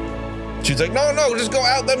 She's like, no, just go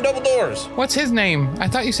out them double doors. What's his name? I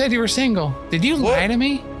thought you said you were single. Did you lie to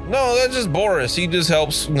me? No, that's just Boris. He just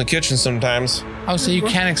helps in the kitchen sometimes. Oh, so you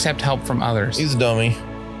can accept help from others. He's a dummy.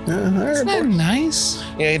 Isn't that nice?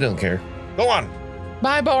 Yeah, he doesn't care. Go on.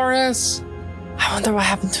 Bye, Boris. I wonder what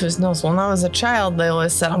happened to his nose. When I was a child, they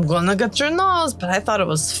always said, I'm gonna get your nose, but I thought it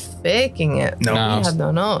was faking it. No. He had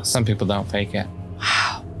no nose. Some people don't fake it.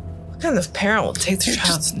 Wow. What kind of parent will take their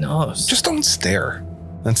child's nose? Just don't stare.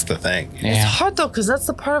 That's the thing. It's Yeah. hard though, because that's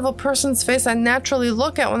the part of a person's face I naturally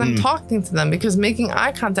look at when I'm talking to them, because making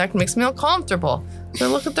eye contact makes me uncomfortable. So I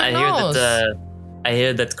look at their I nose.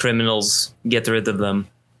 hear that criminals get rid of them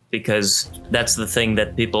because that's the thing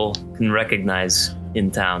that people can recognize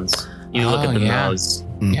in towns. You look at the nose,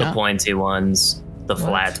 the Yeah. pointy ones, the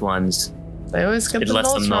flat ones. They always get It the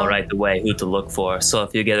lets nose them know wrong. right away who to look for. So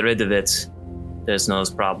if you get rid of it, there's no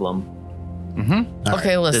problem.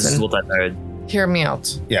 Okay, This is listen. what I've heard. Hear me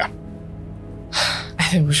out. Yeah. I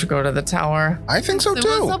think we should go to the tower. I think so See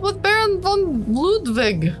what's too. up with Baron von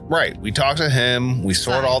Ludwig? Right. We talk to him. We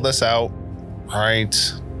sort all this out. Right.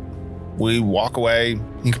 We walk away.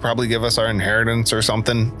 He could probably give us our inheritance or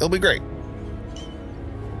something. It'll be great.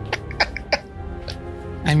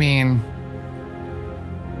 I mean,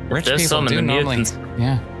 rich There's people some in do the normally. mutants.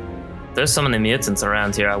 Yeah. There's some of the mutants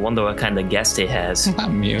around here. I wonder what kind of guest he has.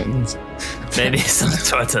 Not mutants. Maybe some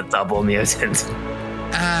sort of double mutant.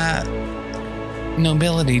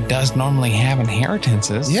 Nobility does normally have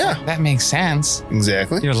inheritances. Yeah. That makes sense.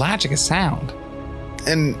 Exactly. Your logic is sound.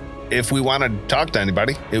 And if we want to talk to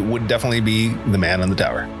anybody, it would definitely be the man in the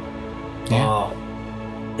tower. Yeah.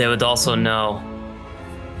 Oh, they would also know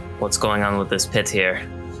what's going on with this pit here.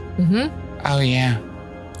 Mm-hmm. Oh, yeah.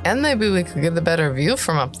 And maybe we could get a better view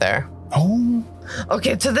from up there. Oh.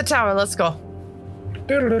 Okay, to the tower. Let's go.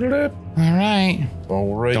 All right.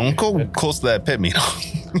 All right. Don't go close to that pit, Mino.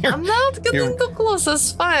 I'm not getting you're- too close.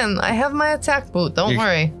 It's fine. I have my attack boot. Don't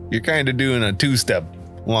worry. You're kind of doing a two-step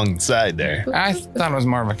along the side there. I thought it was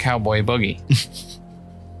more of a cowboy boogie.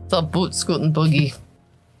 The boot scooting boogie.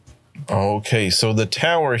 Okay, so the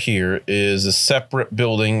tower here is a separate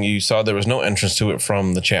building. You saw there was no entrance to it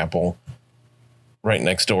from the chapel right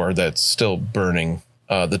next door that's still burning.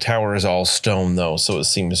 The tower is all stone, though, so it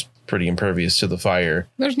seems pretty impervious to the fire.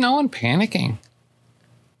 There's no one panicking,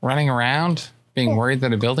 running around, being worried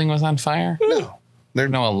that a building was on fire. No.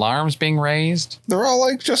 No alarms being raised. They're all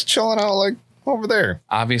like just chilling out like over there.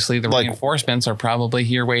 Obviously, the Like- reinforcements are probably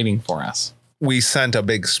here waiting for us. We sent a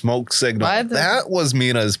big smoke signal. Why the- That was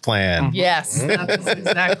Mina's plan. Yes, that's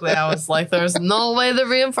exactly. I was like, there's no way the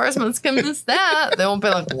reinforcements can miss that. They won't be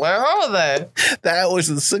like, where are they? That was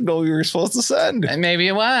the signal we were supposed to send. And maybe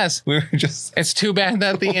it was. We were just It's too bad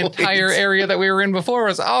that the entire area that we were in before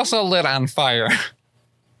was also lit on fire.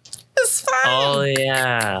 It's fine. Oh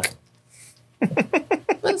yeah.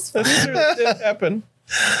 It's fine. That did happen.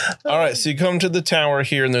 All right, so you come to the tower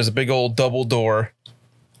here, and there's a big old double door.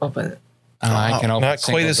 Open it. I can open Not quite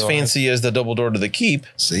single as doors. fancy as the double door to the keep.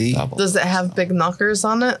 see. Double. Does it have big knockers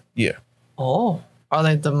on it? Yeah. Oh, are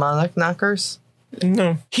they demonic knockers?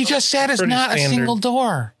 No. He just said it's Pretty not a standard. single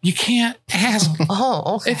door. You can't ask.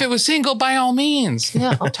 Oh, okay. If it was single, by all means.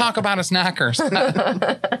 Yeah. Talk about his knockers. All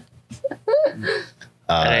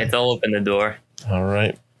right, they'll open the door. All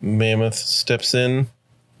right. Mammoth steps in.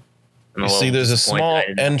 I'm You see, little there's a disappointed small I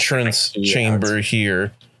didn't entrance check my key chamber out.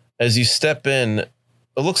 here. As you step in, it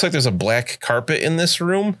looks like there's a black carpet in this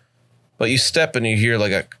room, but you step and you hear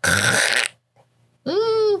like a.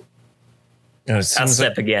 Mm, And it I'll seems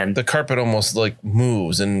step like again. the carpet almost like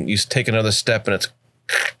moves, and you take another step, and it's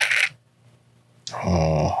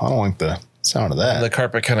Oh, I don't like the sound of that. the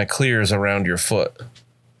carpet kind of clears around your foot.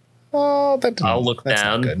 Oh, that didn't, I'll look that's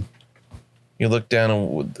not down. good. You look down,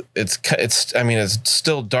 and it's. I mean, it's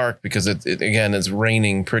still dark because it again it's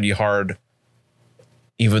raining pretty hard.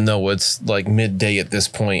 Even though it's like midday at this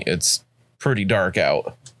point, it's pretty dark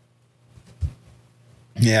out.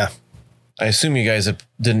 Yeah. I assume you guys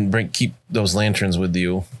didn't keep those lanterns with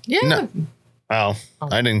you. yeah. No. Oh,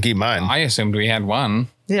 I didn't keep mine. I assumed we had one.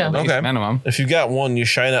 Yeah. At least Okay. minimum. If you got one, you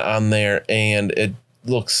shine it on there, and it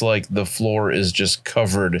looks like the floor is just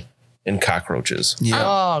covered in cockroaches. Yeah.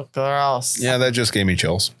 Oh, gross. Yeah, that just gave me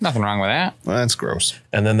chills. Nothing wrong with that. That's gross.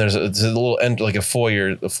 And then it's a little end, like a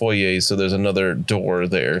foyer, so there's another door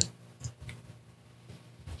there.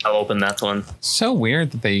 I'll open that one. So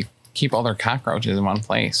weird that they keep all their cockroaches in one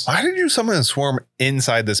place. Why did you summon a swarm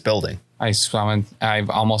inside this building? I've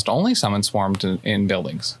almost only summoned swarm in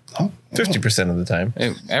buildings. 50% of the time.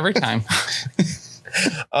 Every time.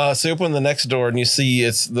 So you open the next door, and you see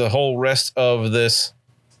it's the whole rest of this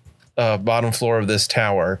bottom floor of this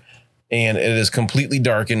tower. And it is completely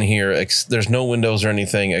dark in here. There's no windows or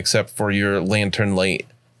anything except for your lantern light.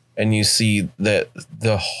 And you see that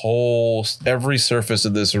every surface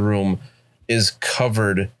of this room is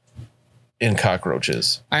covered in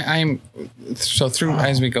cockroaches. I'm so through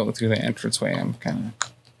as we go through the entranceway, I'm kind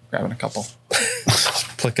of grabbing a couple.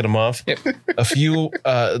 Plicking them off. Yep. A few,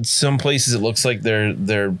 some places it looks like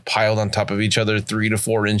they're piled on top of each other, 3 to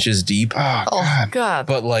 4 inches deep, Oh, Oh, God. God.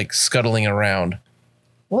 but like scuttling around.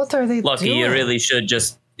 What are they Lucky, doing? you really should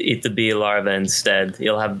just eat the bee larva instead.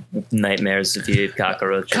 You'll have nightmares if you eat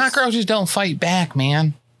cockroaches. Cockroaches don't fight back,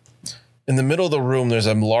 man. In the middle of the room, there's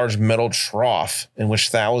a large metal trough in which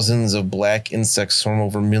thousands of black insects swarm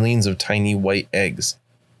over millions of tiny white eggs.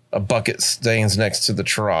 A bucket stands next to the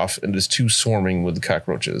trough and is too swarming with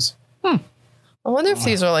cockroaches. I wonder if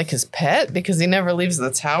these are like his pet because he never leaves the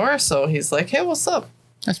tower. So he's like, hey, what's up?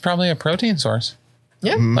 That's probably a protein source.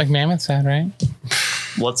 Yeah. Like Mammoth said, right?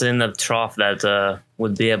 What's in the trough that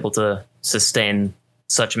would be able to sustain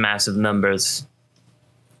such massive numbers?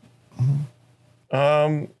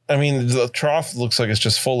 I mean, the trough looks like it's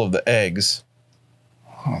just full of the eggs.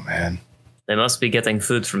 Oh, man. They must be getting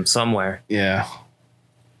food from somewhere. Yeah.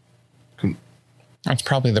 That's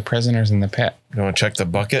probably the prisoners in the pit. You want to check the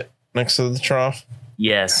bucket next to the trough?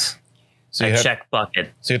 Yes. So you I have, check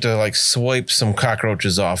bucket. so you have to like swipe some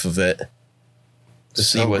cockroaches off of it to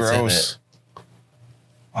see So what's gross. in it.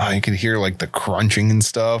 Oh, you could hear like the crunching and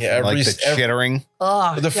stuff. Yeah, and, like every- the chittering.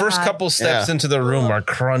 Oh, The first God. couple steps Yeah. into the room are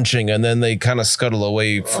crunching, and then they kind of scuttle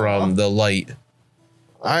away from the light.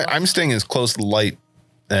 I'm staying as close to the light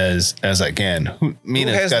as I can. Who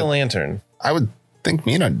Mina's has got, the lantern? I would think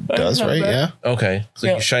Mina does, have right? that. Yeah. Okay,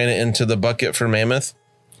 so you shine it into the bucket for Mammoth.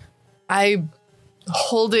 I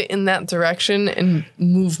hold it in that direction and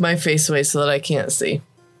move my face away so that I can't see.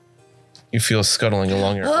 You feel scuttling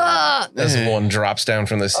along your Ah! as one drops down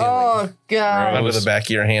from the ceiling Oh, God. under the back of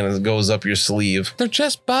your hand and goes up your sleeve. They're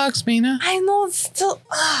just bugs, Mina. I know it's still.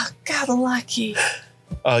 Oh, God, lucky.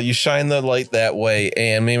 You shine the light that way,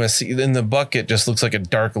 and Mammoth in the bucket just looks like a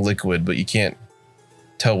dark liquid, but you can't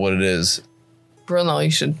tell what it is. Bruno,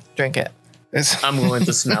 you should drink it. It's, I'm going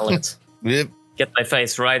to smell it. Yep. Get my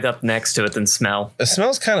face right up next to it and smell. It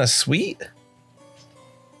smells kind of sweet.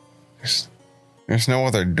 There's no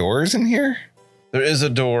other doors in here? There is a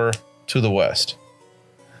door to the west.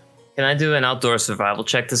 Can I do an outdoor survival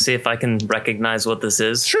check to see if I can recognize what this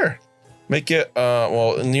is? Sure. Make it,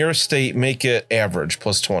 well, in your state, make it average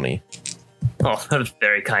plus 20. Oh, that's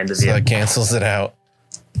very kind of So you. that cancels it out.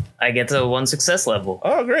 I get to 1 success level.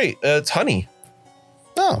 Oh, great. It's honey.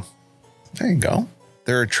 Oh, there you go.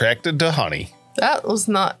 They're attracted to honey. That was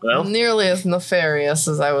not Well? nearly as nefarious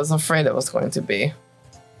as I was afraid it was going to be.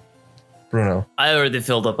 Bruno, I already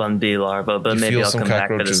filled up on bee larva, but You maybe feel I'll some come back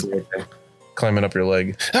to cockroaches. this later. climbing up your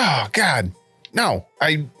leg. Oh God, no!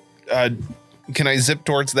 Can I zip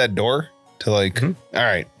towards that door to like? Mhm. All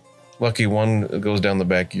right. Lucky one goes down the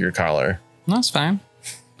back of your collar. That's fine.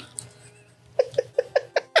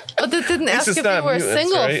 But it didn't ask is if not you were mutants,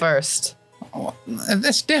 single right? first.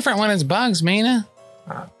 It's different when it's bugs, Mina.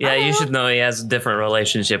 Yeah, you should know he has a different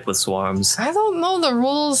relationship with swarms. I don't know the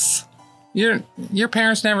rules. Your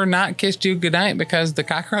parents never not kissed you goodnight because the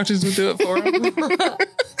cockroaches would do it for them.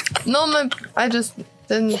 No, I just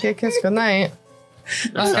didn't get kissed goodnight.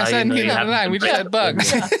 Like I said, neither did I. We just had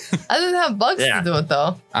bugs. I didn't have bugs Yeah. to do it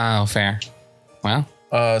though. Oh, fair. Well,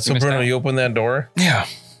 So missed Bruno, out. you open that door. Yeah.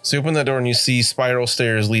 So you open that door and you see spiral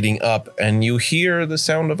stairs leading up, and you hear the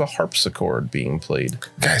sound of a harpsichord being played.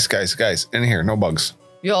 Guys, in here, no bugs.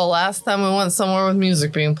 Yo, last time we went somewhere with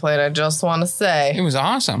music being played, I just want to it say was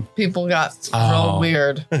awesome. people got Oh. real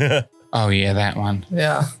weird. Oh yeah, that one.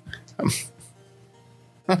 Yeah.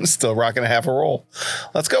 I'm still rocking a half a roll.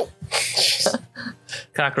 Let's go.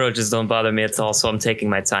 Cockroaches don't bother me at all, so I'm taking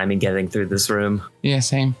my time in getting through this room. Yeah,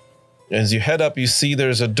 same. As you head up, you see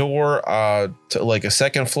there's a door to like a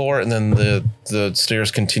second floor, and then the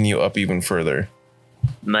stairs continue up even further.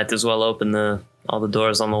 Might as well open all the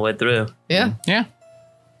doors on the way through. Yeah. Yeah.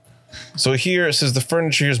 So here it says the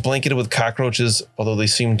furniture is blanketed with cockroaches, although they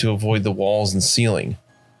seem to avoid the walls and ceiling.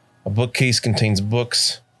 A bookcase contains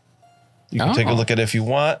books. You can take a Oh. look at it if you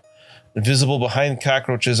want. Visible behind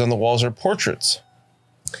cockroaches on the walls are portraits.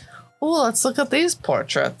 Oh, let's look at these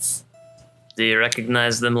portraits. Do you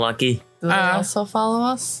recognize them, Lucky? Do they also follow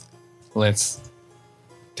us? Let's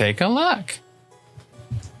take a look.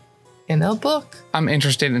 In a book. I'm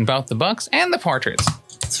interested in both the books and the portraits.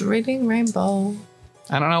 It's reading Rainbow.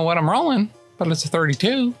 I don't know what I'm rolling, but it's a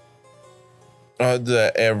 32.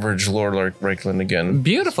 The average Lord Reichland again.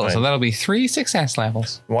 Beautiful. So Fine. that'll be 3 success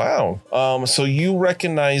levels. Wow. So you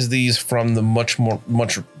recognize these from the much more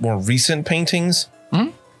recent paintings. Hmm?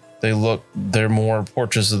 They're more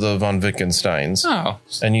portraits of the von Wittgensteins. Oh,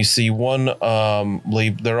 And you see one,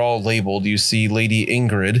 they're all labeled. You see Lady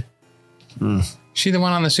Ingrid. she the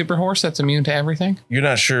one on the super horse that's immune to everything? You're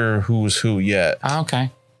not sure who's who yet. Oh, okay.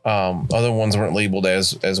 Other ones weren't labeled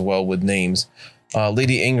as well with names.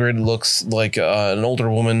 Lady Ingrid looks like an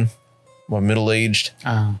older woman, more middle-aged.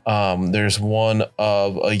 Oh. There's one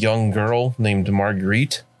of a young girl named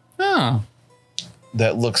Marguerite. Oh.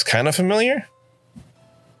 that looks kind of familiar.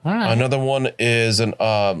 All right. Another one is an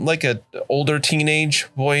like an older teenage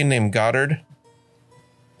boy named Goddard.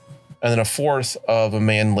 And then a fourth of a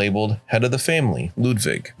man labeled head of the family,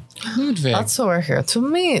 Ludwig. Ludwig. That's who we're here to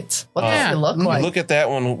meet. What does he look You like? look at that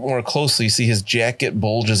one more closely, you see his jacket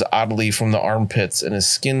bulges oddly from the armpits and his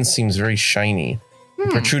skin seems very shiny.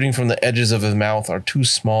 Protruding from the edges of his mouth are two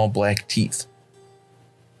small black teeth.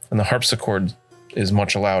 And the harpsichord is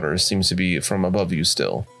much louder, seems to be from above you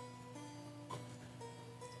still.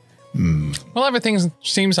 Well, everything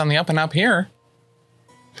seems on the up and up here.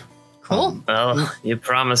 Cool. Well, you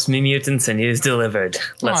promised me mutants and he's delivered.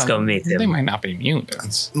 Let's Well, go meet They him. might not be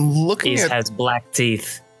mutants. Looking He at has black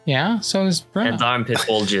teeth Yeah, so does Bruno. and armpit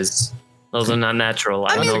bulges. Those are not natural.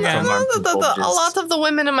 I I mean, know from armpit bulges. a lot of the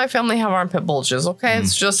women in my family have armpit bulges, okay?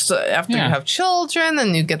 It's just after Yeah. you have children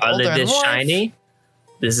and you get Are older they and this more. shiny?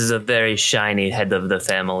 This is a very shiny head of the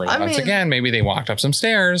family. I Once mean- again, maybe they walked up some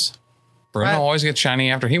stairs. Bruno Right. always gets shiny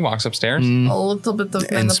after he walks upstairs. A little bit of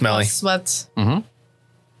And menopause smelly. sweat.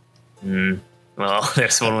 Well,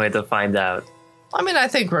 there's one way to find out. I mean, I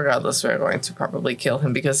think regardless, we're going to probably kill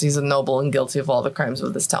him because he's a noble and guilty of all the crimes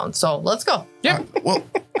of this town. So let's go. Yeah. well,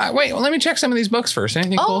 Wait, let me check some of these books first.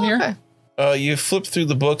 Anything cool here? okay. You flip through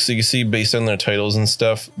the books, so you can see based on their titles and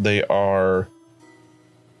stuff, they are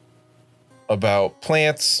about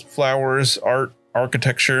plants, flowers, art,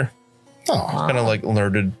 architecture. Kind of like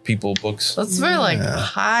learned people books. That's very like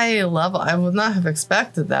high level. I would not have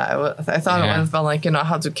expected that. I thought it would Yeah. have been like,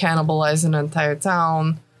 how to cannibalize an entire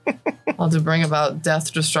town, how to bring about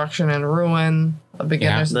death, destruction, and ruin. A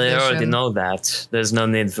beginner's They already edition. know that. There's no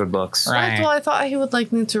need for books. Right. Well, I thought he would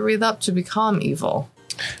like need to read up to become evil.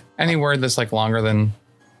 Any word that's like longer than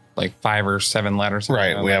like 5 or 7 letters?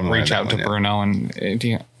 Right, we haven't reach read out that to one yet. Bruno and do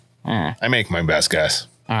you? I make my best guess.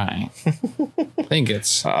 All right. I think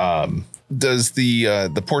it's Does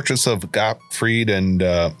the portraits of Gottfried and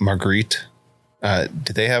Marguerite,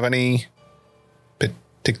 do they have any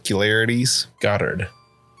particularities? Goddard,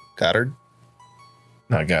 Goddard?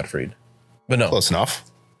 not Gottfried. But no, Close enough.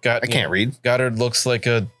 I can't read. Goddard looks like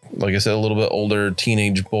like I said, a little bit older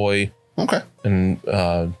teenage boy. Okay. And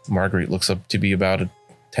Marguerite looks up to be about a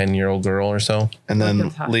 10-year-old girl or so. And then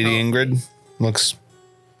Look at Lady how- Ingrid looks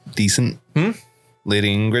decent.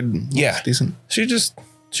 Lady Ingrid looks Yeah. decent. She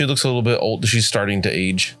looks a little bit old. She's starting to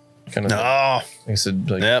age. Kind of. No. Like I said,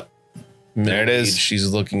 like Yep. There it is. middle-aged. She's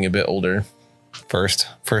looking a bit older. First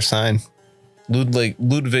sign.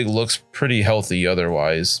 Ludwig looks pretty healthy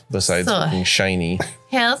otherwise, besides So- looking shiny.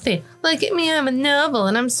 Healthy. Look at me. I'm a noble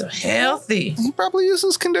and I'm so healthy. He probably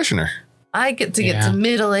uses conditioner. I get to get Yeah. to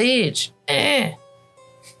middle age.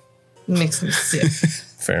 Makes me sick.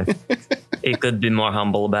 Fair. He could be more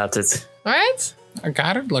humble about it. Right?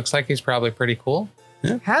 Goddard looks like he's probably pretty cool.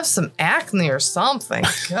 Have some acne or something.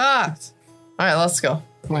 God. All right, let's go.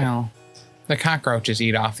 Well, the cockroaches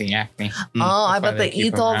eat off the acne. Oh, I That's why bet they keep eat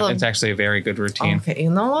them all around. It's the. actually a very good routine. Okay, you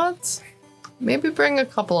know what? Maybe bring a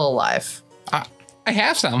couple alive. I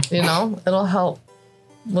have some. It'll help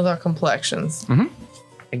with our complexions.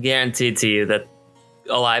 I guarantee to you that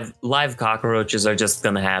live cockroaches are just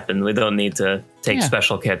going to happen. We don't need to take Yeah.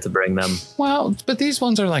 special care to bring them. Well, but these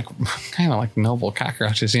ones are like kind of like noble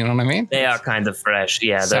cockroaches. You know what I mean? They are kind of fresh.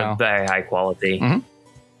 Yeah, So- they're very high quality.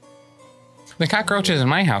 The cockroaches in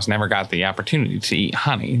my house never got the opportunity to eat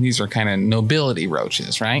honey. These are kind of nobility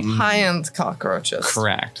roaches, right? High-end cockroaches.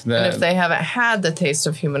 Correct. And if they haven't had the taste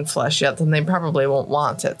of human flesh yet, then they probably won't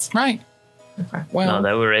want it. right. Okay. Well, No,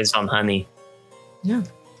 they were raised on honey. Yeah.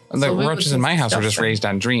 the so we roaches would in my just house were just stuff them. raised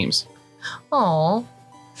on dreams. Oh.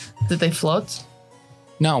 Did they float?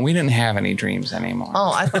 No, we didn't have any dreams anymore.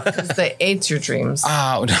 Oh, I thought because they ate your dreams.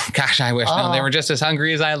 Oh, no, gosh, I wish. No, they Oh. were just as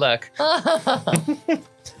hungry as I look.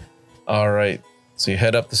 All right. So you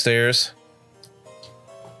head up the stairs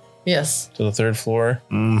Yes. to the 3rd floor.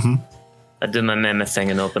 Mm-hmm. I do my mammoth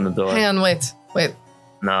thing and open the door. Hang on, wait.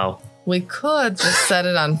 No. We could just set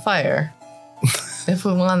it on fire if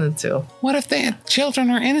we wanted to. What if the children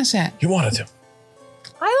are innocent? You wanted to.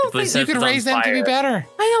 I don't If we think set You could it on raise them to be fire. better.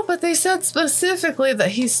 I know, but they said specifically that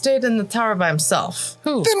he stayed in the tower by himself.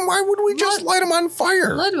 Who? Then why would we just light him on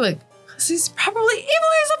fire? Ludwig, because he's probably evil.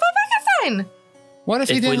 He's a Frankenstein. What if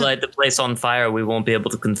he If we didn't? light the place on fire, we won't be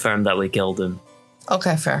able to confirm that we killed him.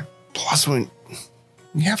 Okay, fair. Plus, we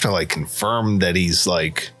have to confirm that he's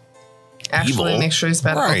Actually, Evil. make sure he's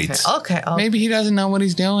better. Right. Okay. Maybe he doesn't know what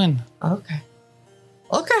he's doing. Okay.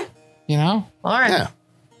 All You know? right. Yeah.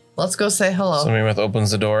 Let's go say hello. So Mammoth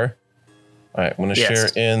opens the door. All right. I'm going to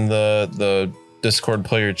Yes. share in the Discord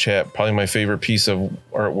player chat probably my favorite piece of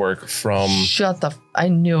artwork from Shut the. I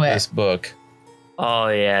knew it. this book. Oh,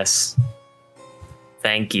 yes.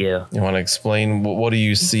 Thank you. You want to explain what do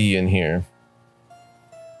you see in here?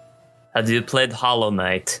 Have you played Hollow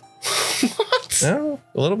Knight? Oh,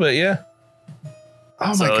 a little bit, yeah.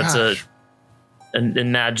 Oh So my it's gosh.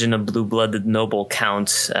 imagine a blue-blooded noble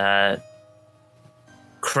count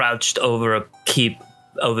crouched over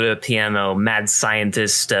a piano, mad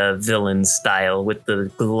scientist villain style with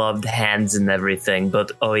the gloved hands and everything.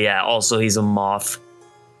 But oh yeah, also he's a moth.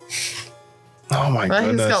 Oh my Right?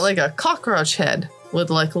 He's goodness. got like a cockroach head with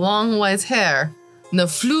like long white hair and a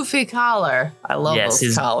floofy collar. I love Yes, those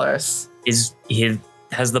his- collars. He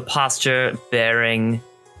has the posture, bearing,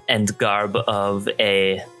 and garb of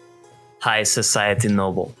a high society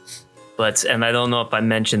noble. And I don't know if I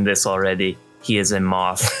mentioned this already, he is a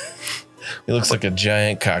moth. He looks like a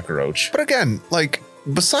giant cockroach. But again, like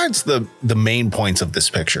besides the main points of this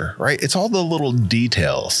picture, right? It's all the little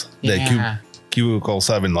details that Yeah. Cubicle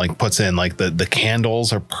 7 like puts in, like the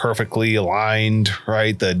candles are perfectly aligned,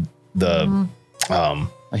 right? The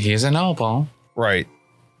He's a noble. right.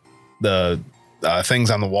 The things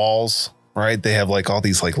on the walls, right? They have like all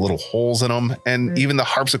these like little holes in them, and even the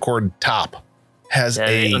harpsichord top has That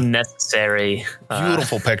a unnecessary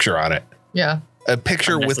beautiful picture on it. Yeah. A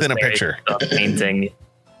picture within a unnecessary, picture. painting.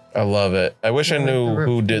 I love it. I wish I knew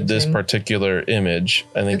who did this particular image.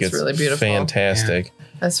 I think It's it's really beautiful. fantastic.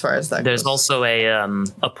 As far as that There's goes. also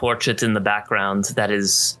a portrait in the background that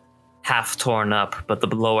is half torn up, but the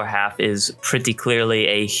lower half is pretty clearly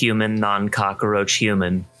a human, non-cockroach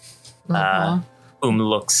human, whom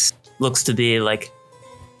looks to be like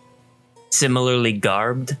similarly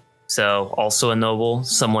garbed. So also a noble,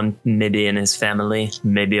 someone maybe in his family,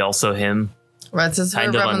 maybe also him. Right, so it's very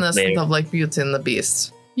kind of reminiscent unclear. of like Beauty and the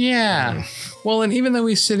Beast. Yeah. Well, and even though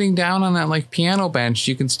he's sitting down on that like piano bench,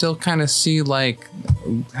 you can still kind of see like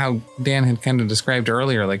how Dan had kind of described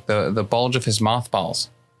earlier, like the bulge of his mothballs.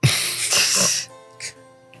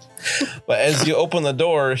 But as you open the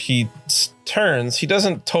door, he turns. He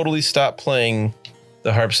doesn't totally stop playing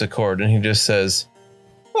the harpsichord, and he just says,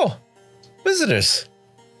 "Oh, visitors.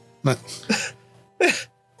 But-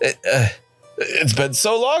 It's been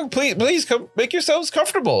so long. Please come, make yourselves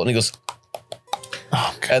comfortable." And he goes,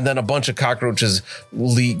 and then a bunch of cockroaches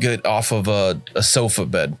get off of a sofa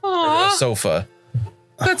bed, or a sofa.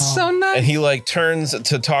 That's so nice. And he like turns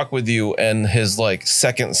to talk with you, and his like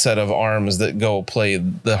second set of arms that go play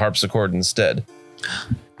the harpsichord instead.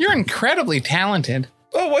 You're incredibly talented.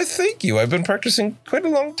 Oh, why thank you. I've been practicing quite a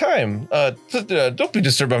long time. Don't be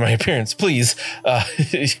disturbed by my appearance, please.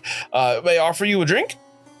 May I offer you a drink?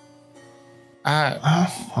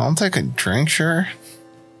 I'll take a drink, sure.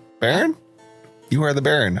 Baron? You are the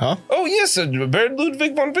Baron, huh? Oh, yes, Baron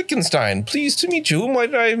Ludwig von Wittgenstein. Pleased to meet you. Who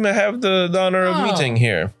might I have the honor of meeting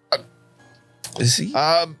here? Is he?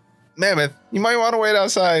 Mammoth, you might want to wait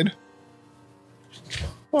outside.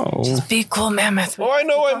 Oh, Be cool, Mammoth. Oh, I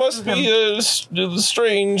know I must be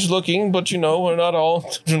strange looking, but we're not all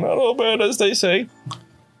bad as they say.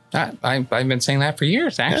 I've been saying that for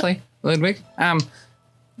years, actually, Ludwig.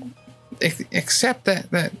 Except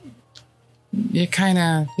that you kind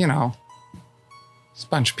of, it's a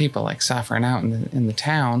bunch of people like suffering out in the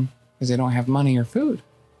town because they don't have money or food.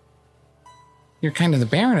 You're kind of the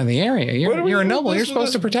Baron of the area. You're a noble. You're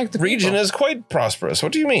supposed to protect the region people. is quite prosperous.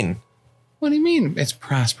 What do you mean? What do you mean it's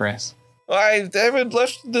prosperous? I haven't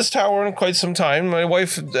left this tower in quite some time. My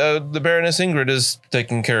wife, the Baroness Ingrid, is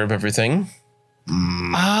taking care of everything.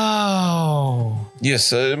 Oh.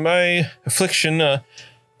 Yes, my affliction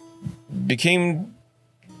became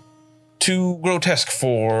too grotesque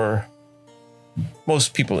for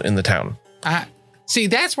most people in the town. See,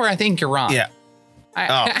 that's where I think you're wrong. yeah.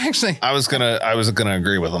 Actually, I was gonna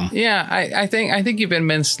agree with him. yeah, I think you've been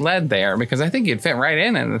misled there because I think you'd fit right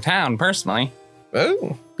in the town personally.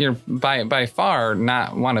 Oh, You're by far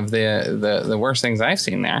not one of the worst things I've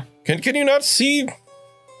seen there. can you not see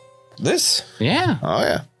this? Yeah. Oh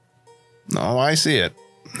yeah. No, I see it.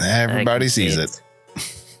 Everybody sees it.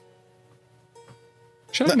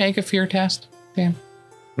 Should I make a fear test, Dan?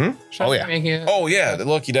 Should Oh, I yeah. Make a, Oh yeah,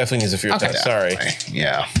 look, he definitely needs a fear Okay. test. Sorry.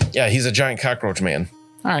 Yeah. Yeah, he's a giant cockroach man.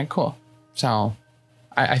 All right, cool. So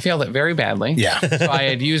I failed it very badly. Yeah. So I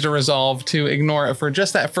had used a resolve to ignore it for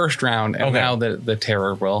just that first round, and Okay. now the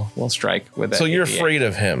terror will strike with it. So you're afraid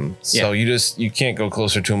of him. So Yeah. you can't go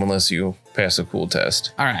closer to him unless you pass a cool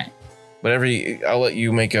test. All right. But I'll let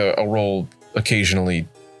you make a roll occasionally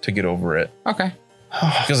to get over it. Okay.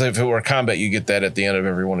 Because if it were combat, you get that at the end of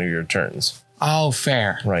every one of your turns. Oh,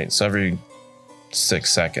 fair. Right. So every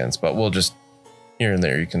 6 seconds, but we'll just here and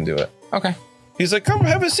there you can do it. Okay. He's like, "Come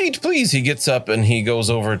have a seat, please." He gets up and he goes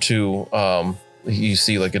over to you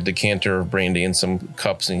see like a decanter of brandy and some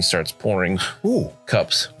cups, and he starts pouring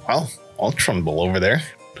cups. Well, I'll trundle over there.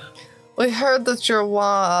 We heard that your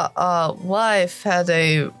wife had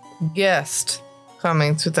a guest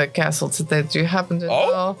coming to the castle today. Do you happen to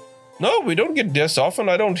know? No, we don't get guests often.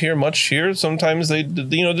 I don't hear much here. Sometimes they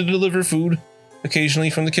deliver food occasionally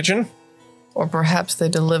from the kitchen. Or perhaps they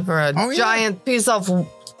deliver a giant piece of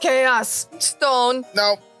chaos stone.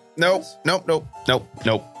 Nope.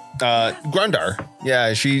 Grundar.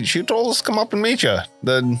 Yeah, she told us to come up and meet you.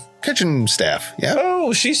 The kitchen staff. Yeah.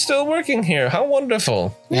 Oh, she's still working here. How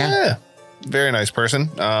wonderful. Yeah. Very nice person.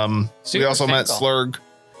 We also met Slurg.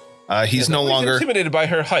 He's no longer intimidated by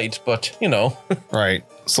her height, but right.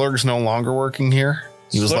 Slurg's no longer working here.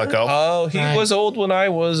 He was let go. Oh, he was old when I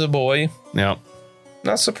was a boy. Yeah.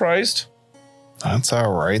 Not surprised. That's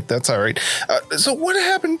all right. So what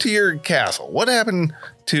happened to your castle? What happened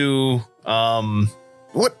to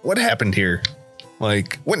what happened here?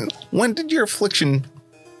 Like when did your affliction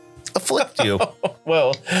afflict you?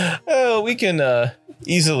 Well, we can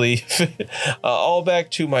easily all back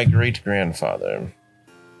to my great grandfather.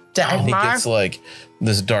 Dagmar? He gets like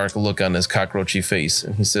this dark look on his cockroachy face,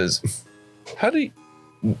 and he says,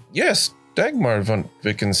 yes, Dagmar von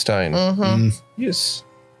Wittgenstein. Mm-hmm. Yes.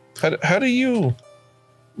 How do you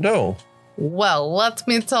know? Well, let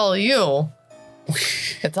me tell you.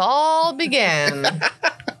 It all began.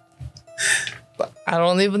 I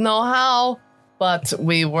don't even know how, but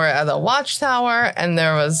we were at a watchtower, and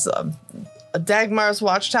there was a Dagmar's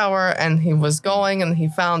watchtower, and he was going, and he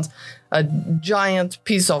found a giant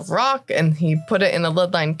piece of rock, and he put it in a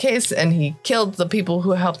lead-lined case, and he killed the people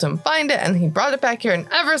who helped him find it, and he brought it back here, and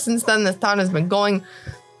ever since then, this town has been going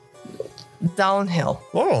downhill.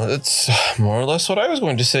 Well, it's more or less what I was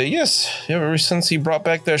going to say. Yes, ever since he brought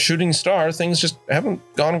back that shooting star, things just haven't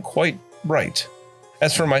gone quite right.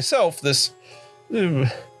 As for myself, this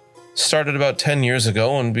started about 10 years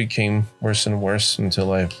ago and became worse and worse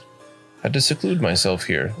until I had to seclude myself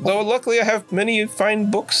here. Though luckily I have many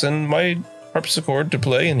fine books and my harpsichord to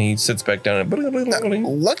play, and he sits back down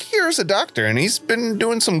and Lucky here's a doctor, and he's been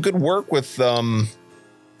doing some good work with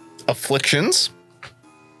afflictions.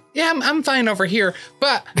 Yeah, I'm fine over here,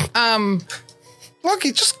 but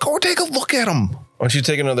Lucky, just go take a look at him. Why don't you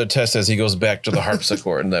take another test as he goes back to the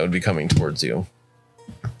harpsichord, and that would be coming towards you.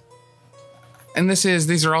 And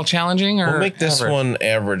these are all challenging, or we'll make this average? one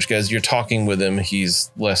average, guys. You're talking with him, he's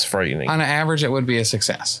less frightening. On an average, it would be a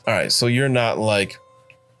success. All right, so you're not like,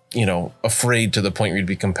 afraid to the point where you'd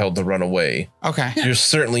be compelled to run away. Okay. You're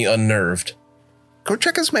certainly unnerved. Go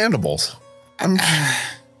check his mandibles.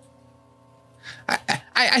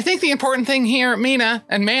 I think the important thing here, Mina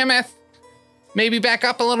and Mammoth, maybe back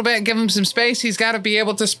up a little bit, give him some space. He's got to be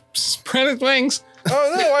able to spread his wings.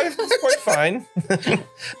 Oh, no, I'm quite fine.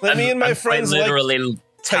 Me and my friends literally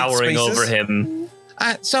towering over him.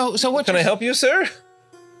 So what can I help you, sir?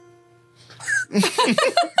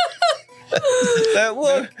 That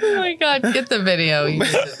look. Oh my God, get the video. You need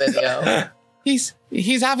the video.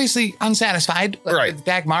 He's obviously unsatisfied with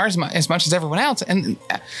Dagmar as much as everyone else. And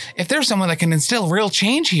if there's someone that can instill real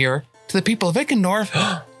change here to the people of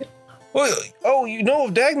Wickendorf. Oh, you know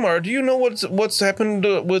of Dagmar. Do you know what's happened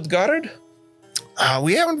with Goddard?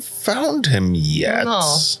 We haven't found him yet.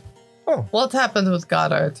 No. Oh. What happened with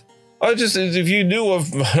Goddard? Just if you knew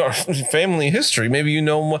of our family history, maybe you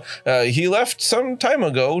know he left some time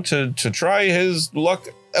ago to try his luck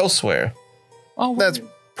elsewhere. Oh, that's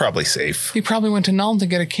probably safe. He probably went to Nuln to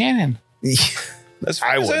get a cannon. As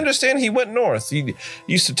far as I understand, he went north. He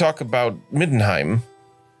used to talk about Middenheim.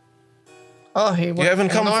 Oh, you haven't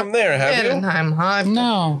come from there, have you? Middenheim, huh?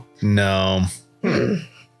 No.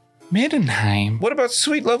 Middenheim. What about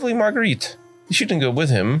sweet, lovely Marguerite? You shouldn't go with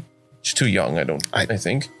him. She's too young, I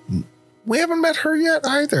think. We haven't met her yet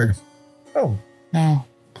either. Oh. No.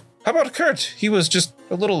 How about Kurt? He was just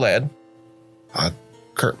a little lad.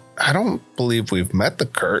 Kurt, I don't believe we've met the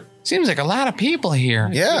Kurt. Seems like a lot of people here.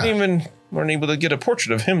 Yeah. We weren't able to get a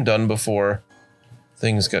portrait of him done before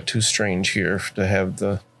things got too strange here to have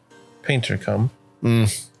the painter come. When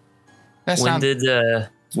did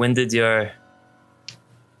your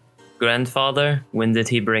grandfather, when did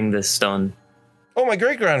he bring this stone? Oh, my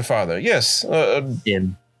great-grandfather, yes.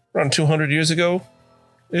 Around 200 years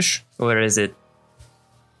ago-ish. Where is it?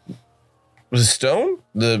 Was it stone?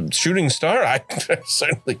 The shooting star? I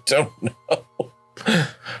certainly don't know. I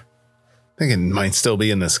think it might still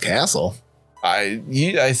be in this castle. I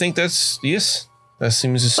think that's, yes. That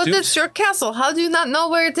seems astute. But it's your castle. How do you not know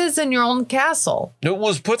where it is in your own castle? It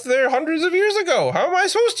was put there hundreds of years ago. How am I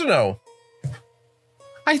supposed to know?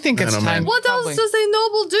 I think it's I don't know, time. man. What else does a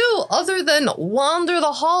noble do other than wander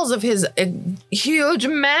the halls of his huge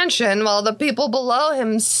mansion while the people below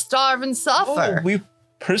him starve and suffer? Oh, we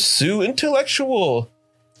pursue intellectual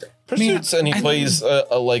pursuits, and he plays a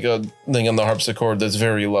thing on the harpsichord that's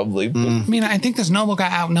very lovely. I mean, I think this noble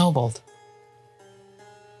got outnobled.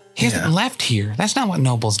 He hasn't left here. That's not what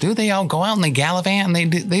nobles do. They all go out and they gallivant,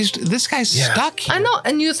 and this guy's stuck here. I know,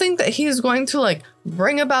 and you think that he's going to like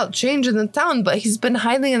bring about change in the town, but he's been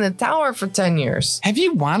hiding in the tower for 10 years. Have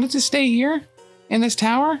you wanted to stay here in this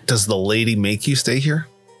tower? Does the lady make you stay here?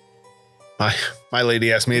 My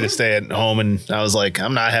lady asked me to stay at home, and I was like,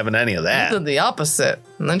 I'm not having any of You that. did the opposite,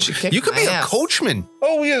 and then she kicked You could my be a ass. coachman.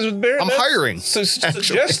 Oh yes, with Baron. I'm hiring. So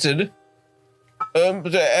suggested.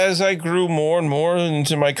 But as I grew more and more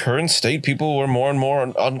into my current state, people were more and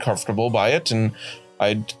more uncomfortable by it, and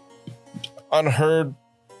on her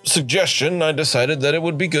suggestion, I decided that it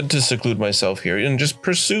would be good to seclude myself here and just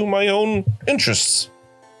pursue my own interests.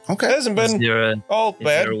 Okay. It hasn't been all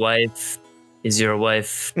bad. Is your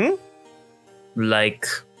wife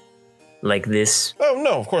like this? Oh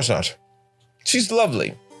no, of course not. She's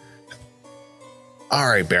lovely. All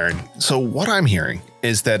right, Baron. So what I'm hearing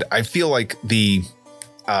is that I feel like the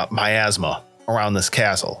miasma around this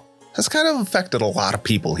castle has kind of affected a lot of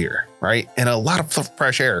people here, right? And a lot of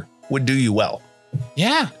fresh air would do you well.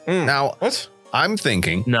 Yeah. Now, What? I'm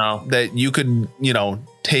thinking No. that you could,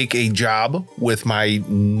 take a job with my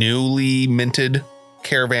newly minted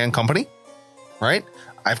caravan company, right?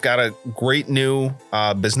 I've got a great new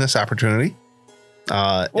business opportunity.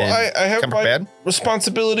 Well, I have my Bad.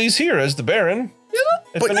 responsibilities here as the Baron.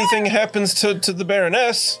 If anything happens to the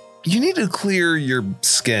Baroness, You need to clear your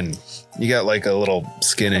skin. You got like a little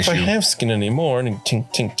skin if issue. I have skin anymore, and he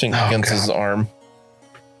tink tink tink Oh, against God. his arm.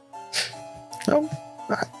 No,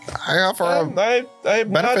 I offer a I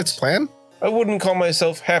am benefits not, plan. I wouldn't call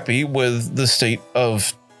myself happy with the state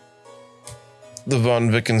of the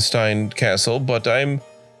von Wittgenstein castle, but I'm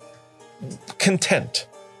content.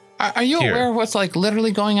 Are you Here. aware of what's like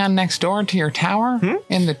literally going on next door to your tower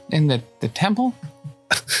in the temple?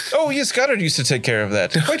 Oh yes, Goddard used to take care of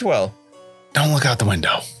that quite well. Don't look out the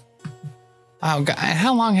window. Oh, God,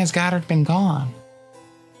 how long has Goddard been gone?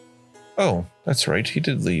 Oh, that's right, he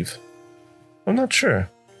did leave. I'm not sure.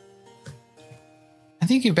 I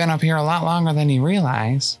think you've been up here a lot longer than you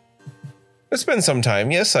realize. It's been some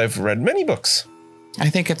time. Yes, I've read many books. I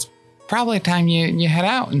think it's probably time you head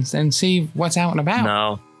out and see what's out and about.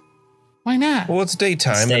 No. Why not? Well, it's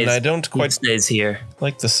daytime, Stays- and I don't He quite stays here.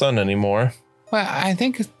 like the sun anymore. Well, I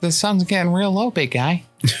think the sun's getting real low, big guy.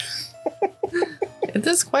 It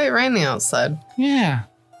is quite rainy outside. Yeah.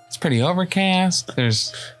 It's pretty overcast.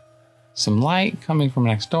 There's some light coming from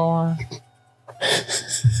next door.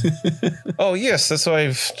 Oh yes, that's why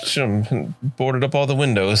I've boarded up all the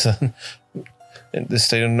windows. In this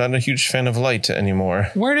state, I'm not a huge fan of light anymore.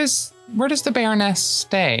 Where does the Baroness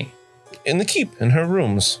stay? In the keep, in her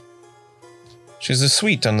rooms. She's a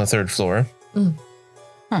suite on the 3rd floor.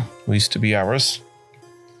 Huh. Used to be ours.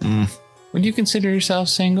 Would you consider yourself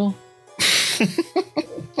single?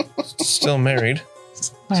 Still married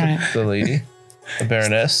All to right. the lady, the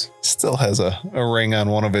Baroness. Still has a ring on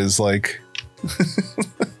one of his like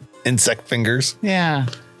insect fingers. Yeah.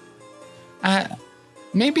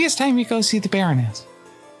 Maybe it's time you go see the Baroness.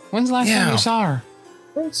 When's the last time Yeah. you saw her?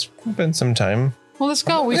 It's been some time. Well, let's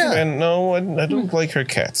go. And no, I don't like her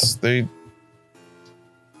cats. I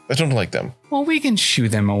don't like them. Well, we can shoo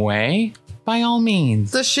them away. By all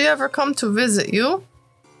means. Does she ever come to visit you?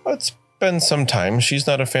 It's been some time. She's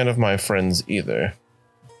not a fan of my friends either.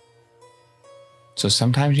 So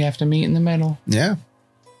sometimes you have to meet in the middle, Yeah.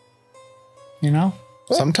 you know?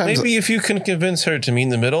 Well, Sometimes- maybe if you can convince her to meet in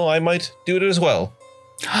the middle, I might do it as well.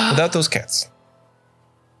 Without those cats.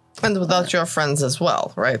 And without your friends as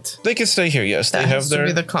well, right? They can stay here, yes. That They have has to their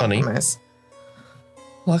be the honey. compromise.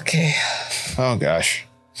 Okay. Oh gosh.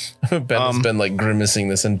 Ben has been like grimacing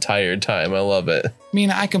this entire time. I love it. I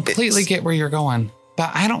mean, I completely get where you're going,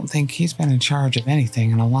 but I don't think he's been in charge of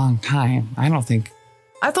anything in a long time. I don't think.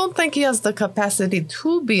 I don't think he has the capacity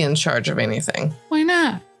to be in charge of anything. Why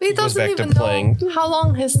not? He goes doesn't back to even know playing. how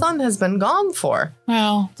long his son has been gone for.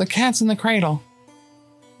 Well, the cat's in the cradle.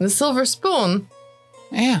 The silver spoon.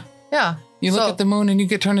 Yeah. Yeah. You look So- at the moon and you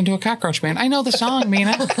get turned into a cockroach man. I know the song,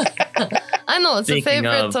 Mina. I know, it's a Speaking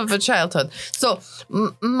favorite of- of a childhood. So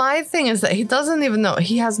my thing is that he doesn't even know.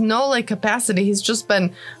 He has no like capacity. He's just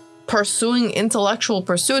been pursuing intellectual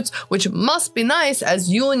pursuits, which must be nice as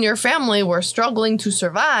you and your family were struggling to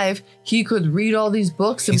survive. He could read all these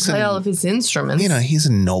books and He's play a- all of his instruments. He's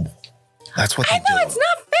a noble. That's what they I know do. it's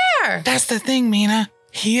not fair. That's the thing, Mina.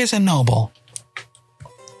 He is a noble.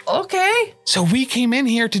 Okay. So we came in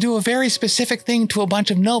here to do a very specific thing to a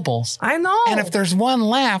bunch of nobles. I know. And if there's one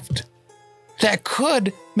left that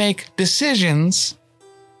could make decisions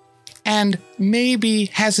and maybe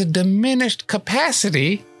has a diminished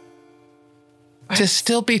capacity to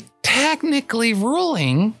still be technically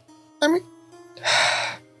ruling, I mean,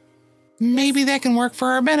 maybe that can work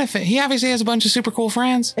for our benefit. He obviously has a bunch of super cool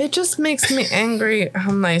friends. It just makes me angry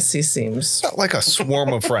how nice he seems. not like a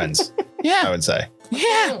swarm of friends, I Yeah. would say.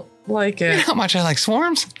 Yeah. Like You know it. how much I like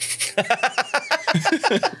swarms?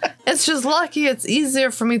 It's just lucky it's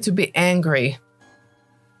easier for me to be angry.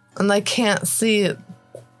 And I can't see it.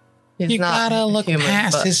 He's You not gotta look human,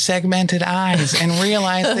 past but- his segmented eyes and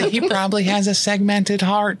realize that he probably has a segmented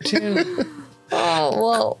heart too. Oh,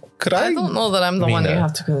 well. Could I don't know that I'm the one you Mina.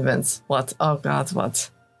 have to convince. What? Oh, God, what?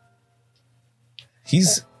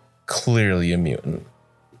 He's clearly a mutant.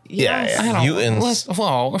 Yeah, Yes. yeah. I don't. Mutants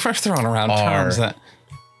Whoa, if we're throwing around are- terms that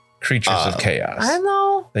Creatures of chaos. I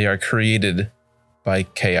know. They are created by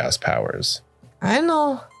chaos powers. I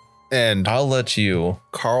know. And I'll let you.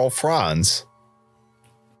 Karl Franz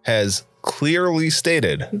has clearly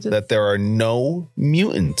stated He did- that there are no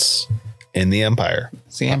mutants in the Empire.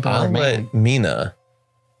 it's the Empire I'll of Man. let Mina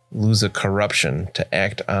lose a corruption to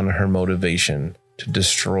act on her motivation to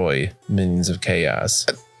destroy minions of chaos.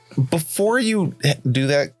 Before you do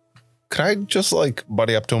that, could I just like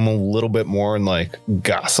buddy up to him a little bit more and like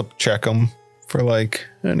gossip check him for like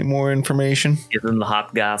any more information? Give him the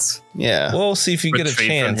hot gas. Yeah. We'll see if you get a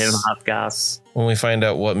Retrieve from chance him hot gas. when we find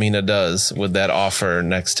out what Mina does with that offer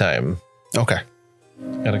next time. Okay.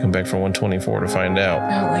 Gotta come back for 124 to find out.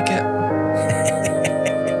 I don't like it.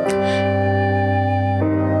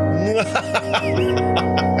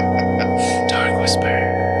 Dark Whisper.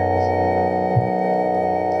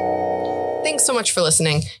 Thanks so much for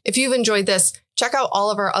listening. If you've enjoyed this, check out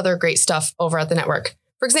all of our other great stuff over at the network.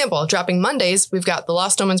 For example, dropping Mondays, we've got the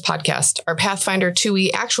Lost Omens podcast, our Pathfinder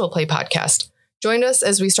 2e actual play podcast. Join us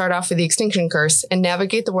as we start off with the Extinction Curse and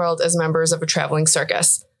navigate the world as members of a traveling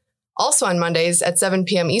circus. Also on Mondays at 7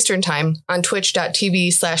 p.m. Eastern Time on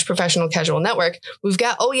twitch.tv/professional casual network, we've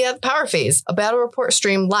got Oh Yeah, the Power Phase, a battle report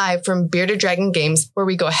stream live from Bearded Dragon Games where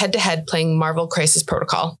we go head to head playing Marvel Crisis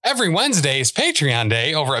Protocol. Every Wednesday is Patreon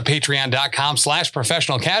Day over at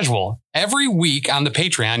patreon.com/professional casual. Every week on the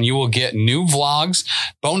Patreon, you will get new vlogs,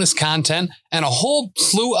 bonus content, and a whole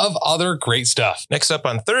slew of other great stuff. Next up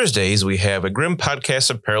on Thursdays, we have a Grim Podcast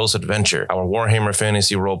of Perilous Adventure, our Warhammer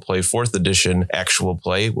Fantasy Roleplay 4th Edition actual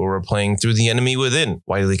play, where we're playing through The Enemy Within,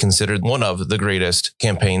 widely considered one of the greatest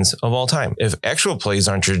campaigns of all time. If actual plays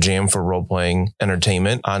aren't your jam for role-playing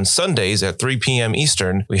entertainment, on Sundays at 3 p.m.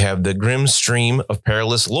 Eastern, we have the Grim Stream of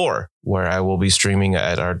Perilous Lore, where I will be streaming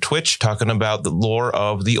at our Twitch talking about the lore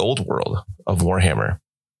of the old world of Warhammer.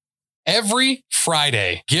 Every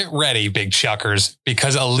Friday, get ready, big chuckers,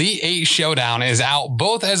 because Elite 8 Showdown is out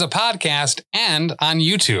both as a podcast and on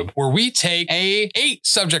YouTube, where we take a 8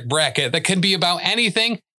 subject bracket that can be about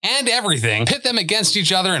anything and everything, pit them against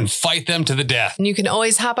each other and fight them to the death. And you can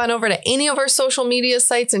always hop on over to any of our social media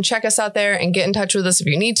sites and check us out there and get in touch with us if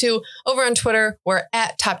you need to. Over on Twitter, we're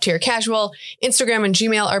at Top Tier Casual. Instagram and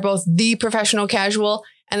Gmail are both The Professional Casual.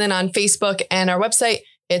 And then on Facebook and our website,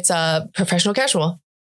 it's Professional Casual.